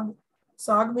sag.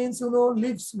 Sag means,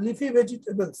 leaves, leafy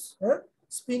vegetables.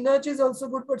 Spinach is also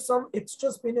good, but some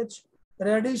extra spinach,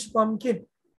 radish, pumpkin.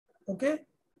 Okay,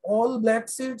 all black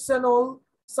seeds and all.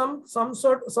 Some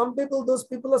people, those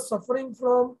people are suffering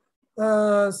from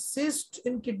cyst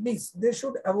in kidneys. They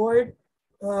should avoid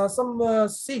some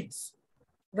seeds,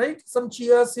 right? Some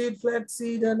chia seed, flax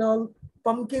seed, and all,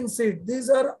 pumpkin seed. These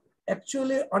are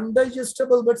actually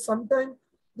undigestible, but sometimes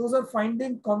those are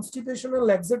finding constipation or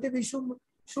laxative issue.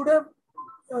 Should have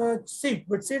seed,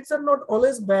 but seeds are not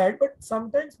always bad, but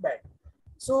sometimes bad.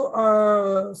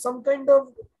 So some kind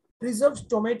of preserved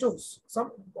tomatoes.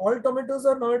 Some all tomatoes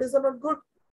are nowadays are not good.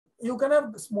 You can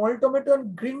have small tomato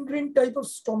and green type of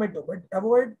tomato, but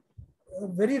avoid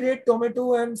very red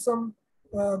tomato and some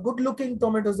good looking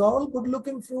tomatoes. All good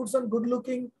looking fruits and good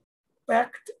looking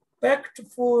packed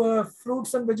for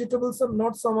fruits and vegetables are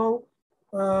not somehow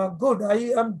good.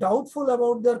 I am doubtful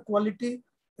about their quality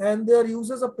and their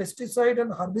uses of pesticide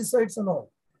and herbicides and all.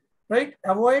 Right?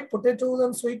 Avoid potatoes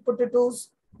and sweet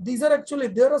potatoes. These are actually,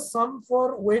 there are some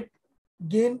for weight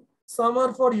gain, some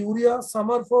are for urea, some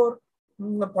are for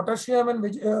potassium,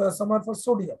 and some are for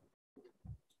sodium.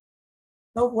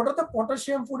 Now, what are the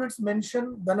potassium food? It's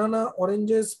mentioned: banana,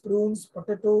 oranges, prunes,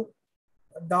 potato,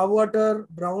 daw water,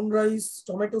 brown rice,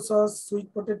 tomato sauce,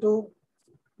 sweet potato,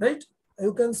 right?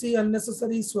 You can see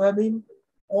unnecessary soybean,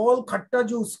 all khatta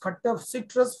juice, khatta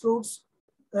citrus fruits.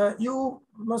 You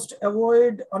must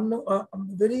avoid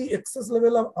very excess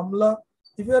level of amla.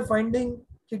 If you are finding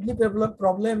kidney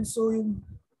problems, so you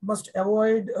must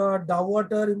avoid daw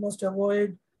water. You must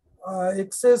avoid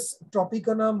excess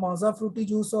Tropicana, Maza fruity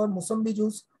juice or Musambi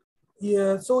juice.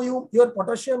 Yeah, so your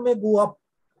potassium may go up.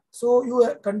 So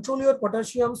you control your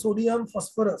potassium, sodium,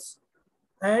 phosphorus,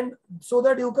 and so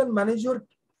that you can manage your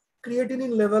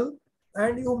creatinine level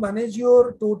and you manage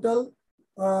your total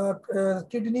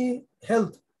kidney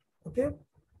health. Okay.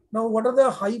 Now, what are the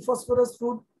high phosphorus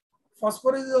food?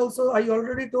 Phosphorus is also, I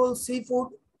already told, seafood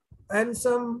and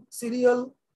some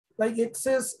cereal like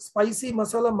excess spicy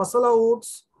masala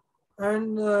oats,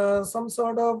 and some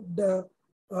sort of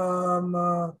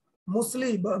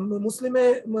musli.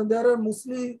 There are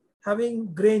musli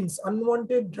having grains,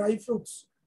 unwanted dry fruits.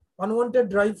 Unwanted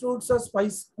dry fruits are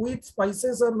wheat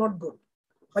spices are not good.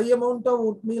 High amount of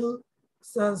oatmeal,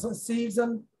 seeds,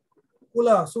 and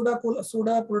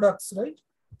soda products, right?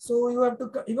 So you have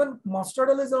to, even mustard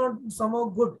oil is not somehow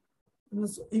good.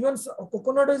 Even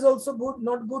coconut is also good,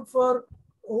 not good for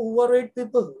overweight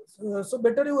people. So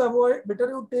better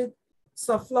you take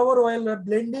sunflower oil or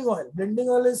blending oil. Blending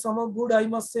oil is somehow good, I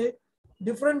must say.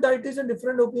 Different dietitian,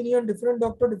 different opinion, different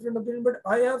doctor, different opinion. But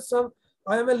I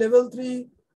am a level 3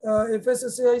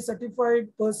 FSSAI certified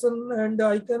person, and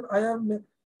I have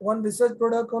one research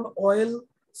product on oil.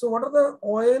 So what are the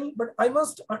oil? But I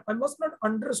must not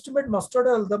underestimate mustard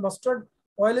oil. The mustard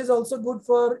oil is also good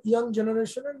for young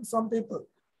generation and some people.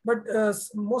 But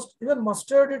even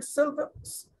mustard itself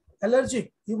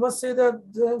allergic. You must say that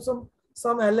there's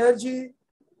some allergy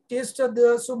taste are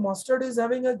there. So mustard is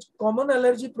having a common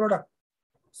allergy product.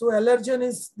 So allergen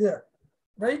is there,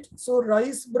 right? So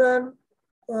rice bran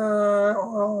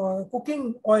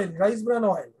cooking oil, rice bran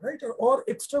oil, right? Or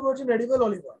extra virgin edible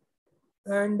olive oil.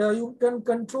 And you can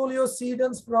control your seed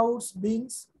and sprouts,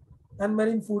 beans, and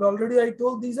marine food. Already I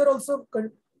told these are also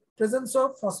presence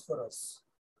of phosphorus.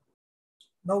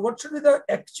 Now, what should be the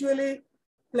actually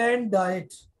planned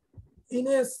diet? In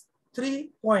a 3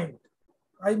 point,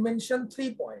 I mentioned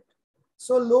 3 points.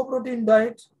 So low protein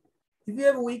diet. If you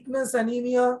have weakness,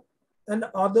 anemia, and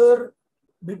other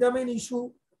vitamin issue,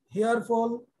 hair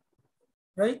fall,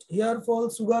 right? Hair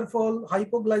fall, sugar fall,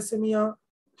 hypoglycemia,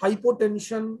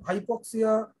 hypotension,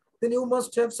 hypoxia, then you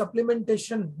must have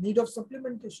supplementation, need of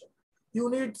supplementation.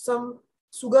 You need some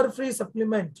sugar-free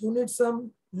supplement. You need some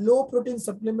low protein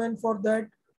supplement. For that.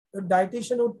 The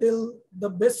dietitian will tell the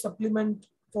best supplement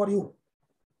for you.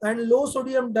 And low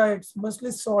sodium diets,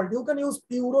 mostly salt. You can use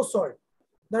puro salt.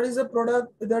 That is a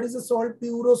product, that is a salt,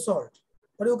 puro salt.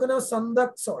 But you can have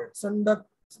Sandak salt, Sandak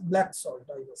black salt,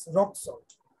 I guess, rock salt.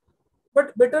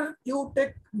 But better you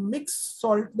take mixed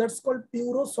salt, that's called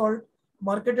puro salt,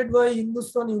 marketed by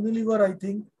Hindustan Unilever, I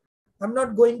think. I'm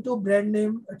not going to brand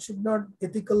name. It should not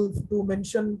ethical to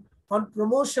mention on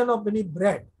promotion of any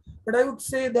brand. But I would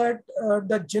say that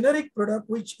the generic product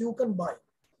which you can buy.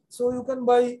 So you can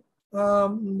buy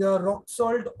the rock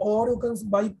salt, or you can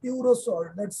buy puro salt.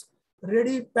 That's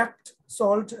ready packed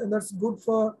salt, and that's good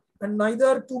for, and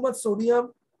neither too much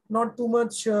sodium, not too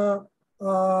much,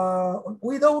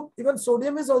 without even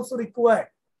sodium is also required.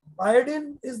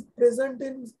 Iodine is present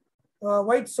in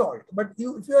white salt, but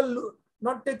if you are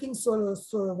not taking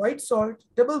white salt,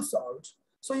 table salt,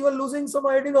 so you are losing some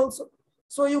iodine also.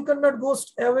 So you cannot go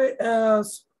away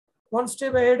one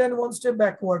step ahead and one step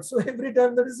backward. So every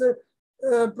time there is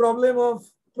a problem of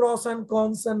pros and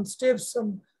cons and steps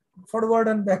and forward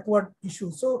and backward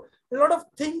issues. So a lot of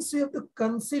things you have to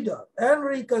consider and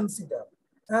reconsider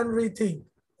and rethink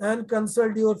and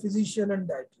consult your physician and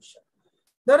dietitian.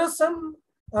 There are some,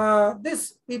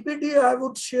 this PPT I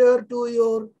would share to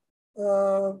your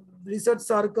research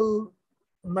circle,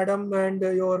 madam, and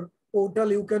your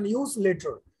portal you can use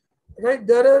later. Right,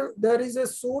 there is a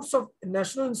source of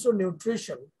National Institute of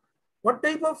Nutrition. What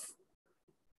type of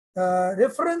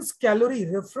reference calorie,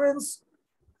 reference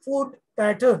food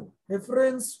pattern,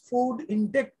 reference food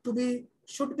intake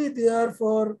should be there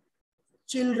for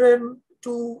children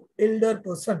to elder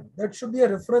person. That should be a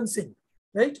referencing,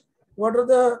 right? What are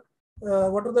the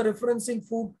referencing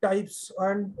food types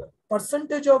and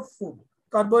percentage of food,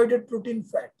 carbohydrate, protein,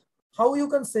 fat? How you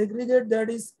can segregate that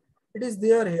is, it is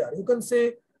there here. You can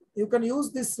say, you can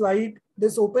use this slide,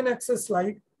 this open access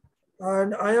slide,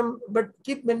 and but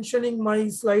keep mentioning my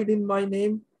slide in my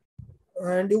name,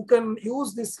 and you can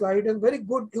use this slide and very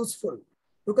good, useful.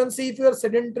 You can see if you are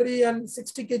sedentary and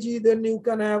 60 kg, then you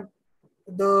can have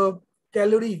the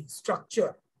calorie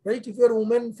structure, right? If you are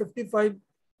woman 55,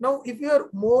 now if you are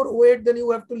more weight, then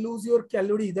you have to lose your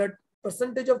calorie. That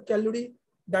percentage of calorie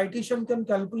dietitian can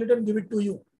calculate and give it to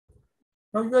you.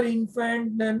 Now you are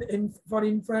infant, and for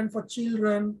infant, for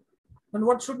children, and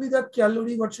what should be the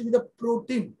calorie, what should be the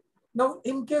protein? Now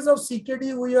in case of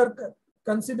CKD, we are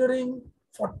considering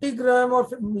 40 gram or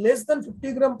less than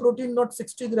 50 gram protein, not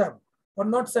 60 gram or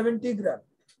not 70 gram.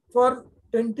 For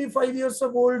 25 years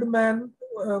of old man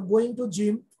going to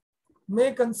gym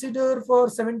may consider for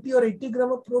 70 or 80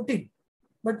 gram of protein.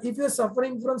 But if you are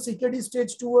suffering from CKD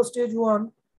stage 2 or stage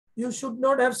 1, you should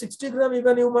not have 60 gram,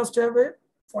 even you must have a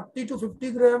 40 to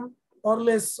 50 gram or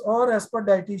less, or as per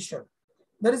dietitian.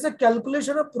 There is a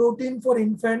calculation of protein for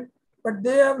infant, but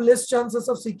they have less chances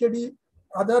of CKD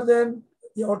other than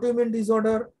the autoimmune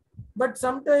disorder. But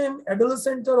sometimes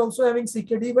adolescents are also having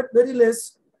CKD, but very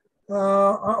less,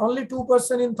 only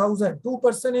 2% in 1,000,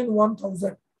 2% in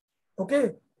 1,000.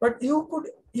 Okay, but you could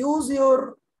use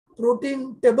your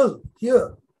protein table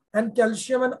here and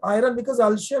calcium and iron, because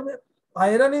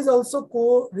iron is also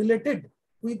correlated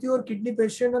with your kidney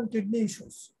patient and kidney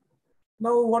issues.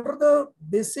 Now, what are the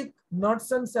basic nuts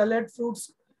and salad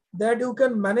fruits that you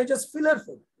can manage as filler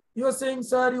food? You are saying,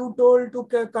 sir, you told to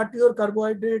cut your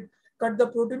carbohydrate, cut the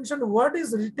protein. What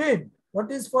is retained?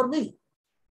 What is for me?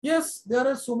 Yes, there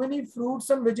are so many fruits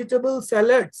and vegetable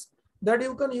salads that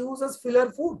you can use as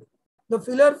filler food. The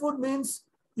filler food means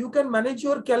you can manage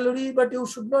your calorie, but you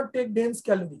should not take dense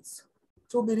calories.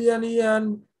 So biryani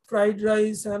and fried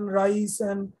rice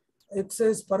and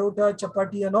excess parota,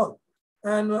 chapati and all,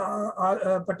 and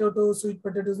potatoes, sweet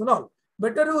potatoes and all.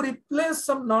 Better you replace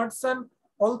some nuts, and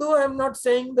although I'm not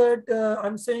saying that,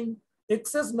 I'm saying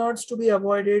excess nuts to be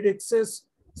avoided, excess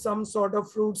some sort of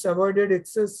fruits avoided,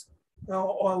 excess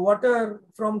water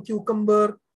from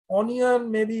cucumber,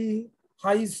 onion, maybe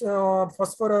high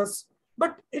phosphorus,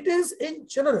 but it is in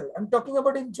general. I'm talking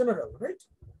about in general, right?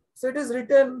 So it is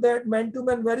written that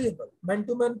man-to-man variable,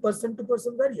 man-to-man,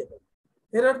 person-to-person variable.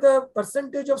 Here are the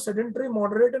percentage of sedentary,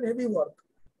 moderate, and heavy work.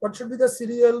 What should be the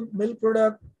cereal, milk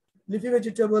product, leafy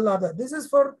vegetable, other. This is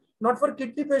for not for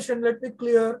kidney patient. Let me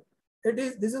clear.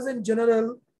 This is in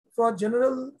general for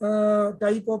general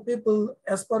type of people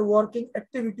as per working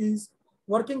activities,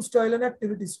 working style and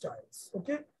activity styles.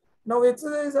 Okay. Now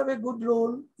exercise have a good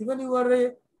role. Even you are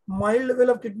a mild level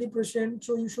of kidney patient,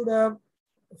 so you should have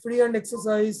free hand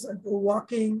exercise and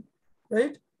walking,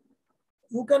 right?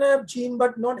 You can have gym,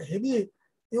 but not heavy.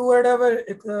 You would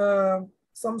have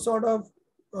some sort of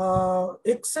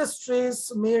excess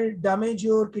stress may damage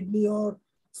your kidney or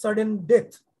sudden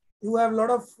death. You have a lot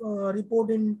of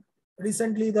report in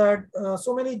recently that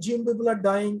so many gym people are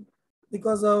dying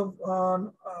because of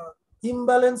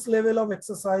imbalance level of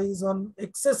exercise on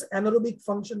excess anaerobic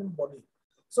function in body.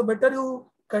 So better you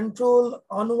control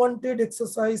unwanted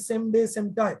exercise same day,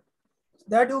 same time.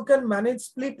 That you can manage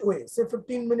split way, say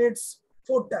 15 minutes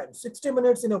 4 times, 60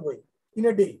 minutes in a way, in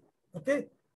a day. Okay.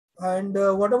 And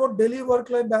what about daily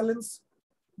work-life balance?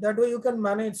 That way you can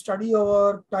manage study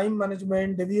hour, time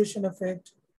management, deviation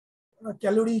effect,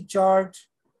 calorie chart,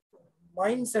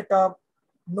 mind setup,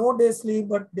 no day sleep,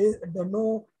 but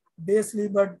no day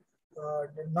sleep, but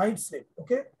night sleep.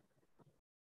 Okay.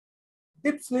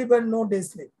 Deep sleep and no day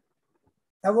sleep.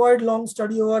 Avoid long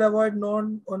study hour, avoid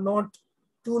not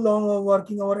too long of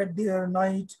working hour at the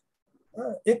night.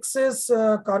 Excess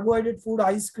carbohydrate food,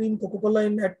 ice cream, Coca-Cola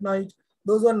at night.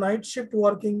 Those are night shift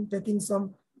working, taking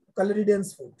some calorie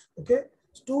dense food. Okay.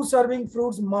 2 serving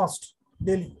fruits must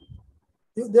daily.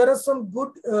 There are some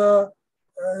good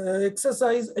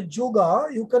exercise, yoga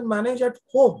you can manage at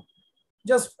home.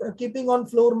 Just keeping on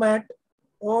floor mat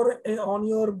or on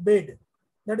your bed.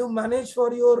 That you manage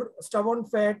for your stubborn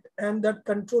fat and that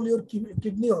control your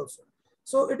kidney also.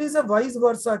 So it is a vice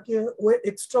versa,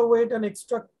 extra weight and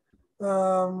extra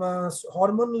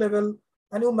hormone level,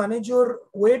 and you manage your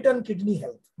weight and kidney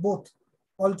health both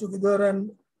altogether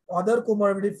and other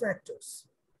comorbidity factors.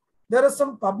 There are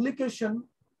some publication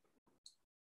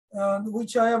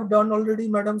which I have done already.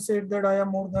 Madam said that I have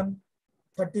more than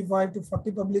 35 to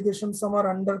 40 publications. Some are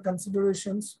under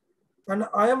considerations, and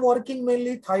I am working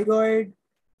mainly thyroid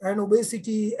and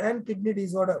obesity and kidney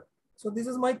disorder. So this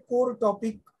is my core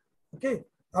topic. Okay,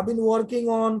 I've been working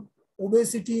on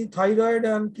obesity, thyroid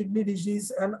and kidney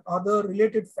disease and other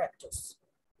related factors.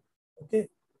 Okay,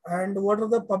 and what are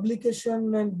the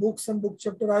publication and books and book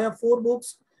chapter? I have 4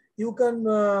 books. You can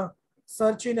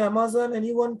search in Amazon.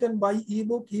 Anyone can buy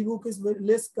ebook. Ebook is very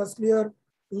less costlier,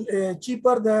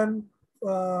 cheaper than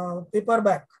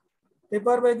paperback.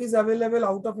 Paperback is available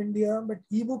out of India, but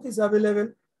ebook is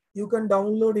available. You can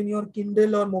download in your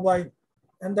Kindle or mobile,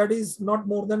 and that is not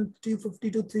more than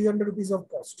 250 to 300 rupees of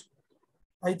cost.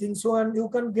 I think so. And you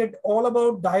can get all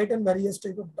about diet and various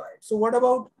type of diet. So what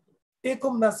about take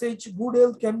home message? Good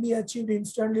health can be achieved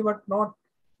instantly,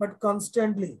 but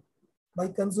constantly by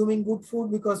consuming good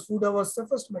food, because food is our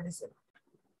safest medicine.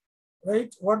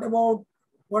 Right? What about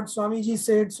what Swamiji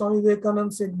said? Swami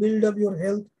Vivekananda said, build up your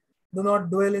health. Do not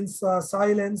dwell in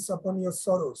silence upon your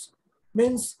sorrows.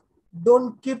 Means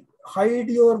don't hide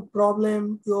your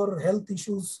problem, your health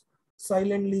issues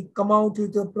silently. Come out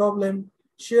with your problem.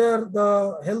 Share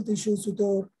the health issues with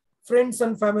your friends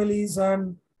and families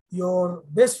and your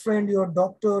best friend, your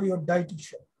doctor, your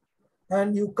dietitian.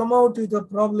 And you come out with a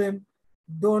problem.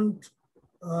 Don't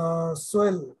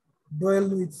dwell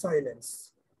with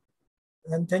silence.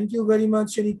 And thank you very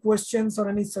much. Any questions or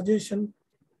any suggestion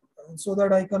so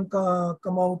that I can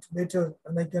come out better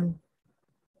and I can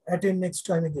attend next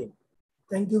time again.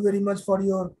 Thank you very much for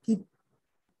your keep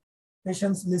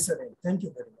patience listening. Thank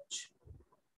you very much.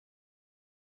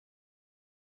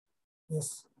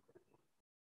 Yes.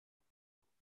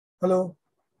 Hello.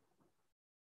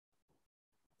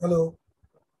 Hello.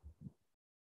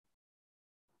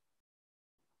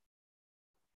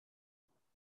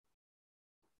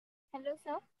 Hello,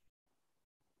 sir.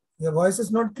 Your voice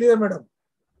is not clear, madam.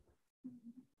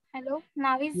 Hello.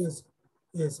 Now is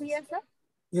yes. clear, Yes. sir?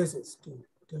 Yes.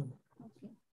 Tell me.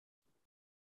 Okay.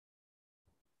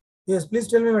 Yes, please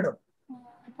tell me, madam.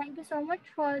 Thank you so much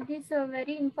for this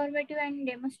very informative and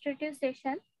demonstrative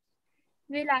session.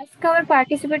 We'll ask our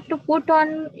participant to put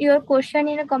on your question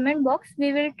in a comment box.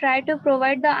 We will try to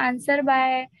provide the answer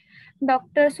by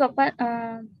Dr.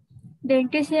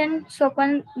 Dentician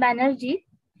Swapan Banerjee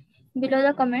below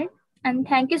the comment. And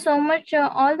thank you so much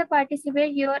all the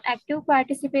participants, your active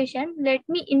participation. Let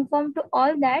me inform to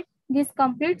all that this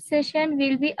complete session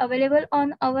will be available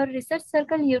on our Research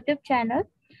Circle YouTube channel.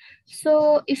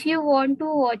 So if you want to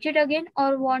watch it again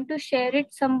or want to share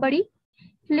it somebody,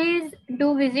 please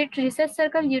do visit Research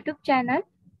Circle YouTube channel.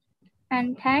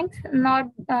 And thanks, and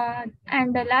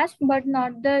the last but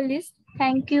not the least,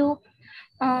 thank you,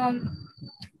 Swapan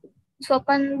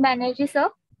Banerjee sir,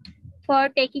 for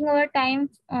taking our time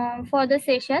for the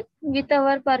session. With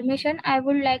our permission, I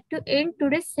would like to end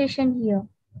today's session here.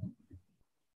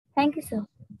 Thank you, sir.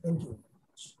 Thank you.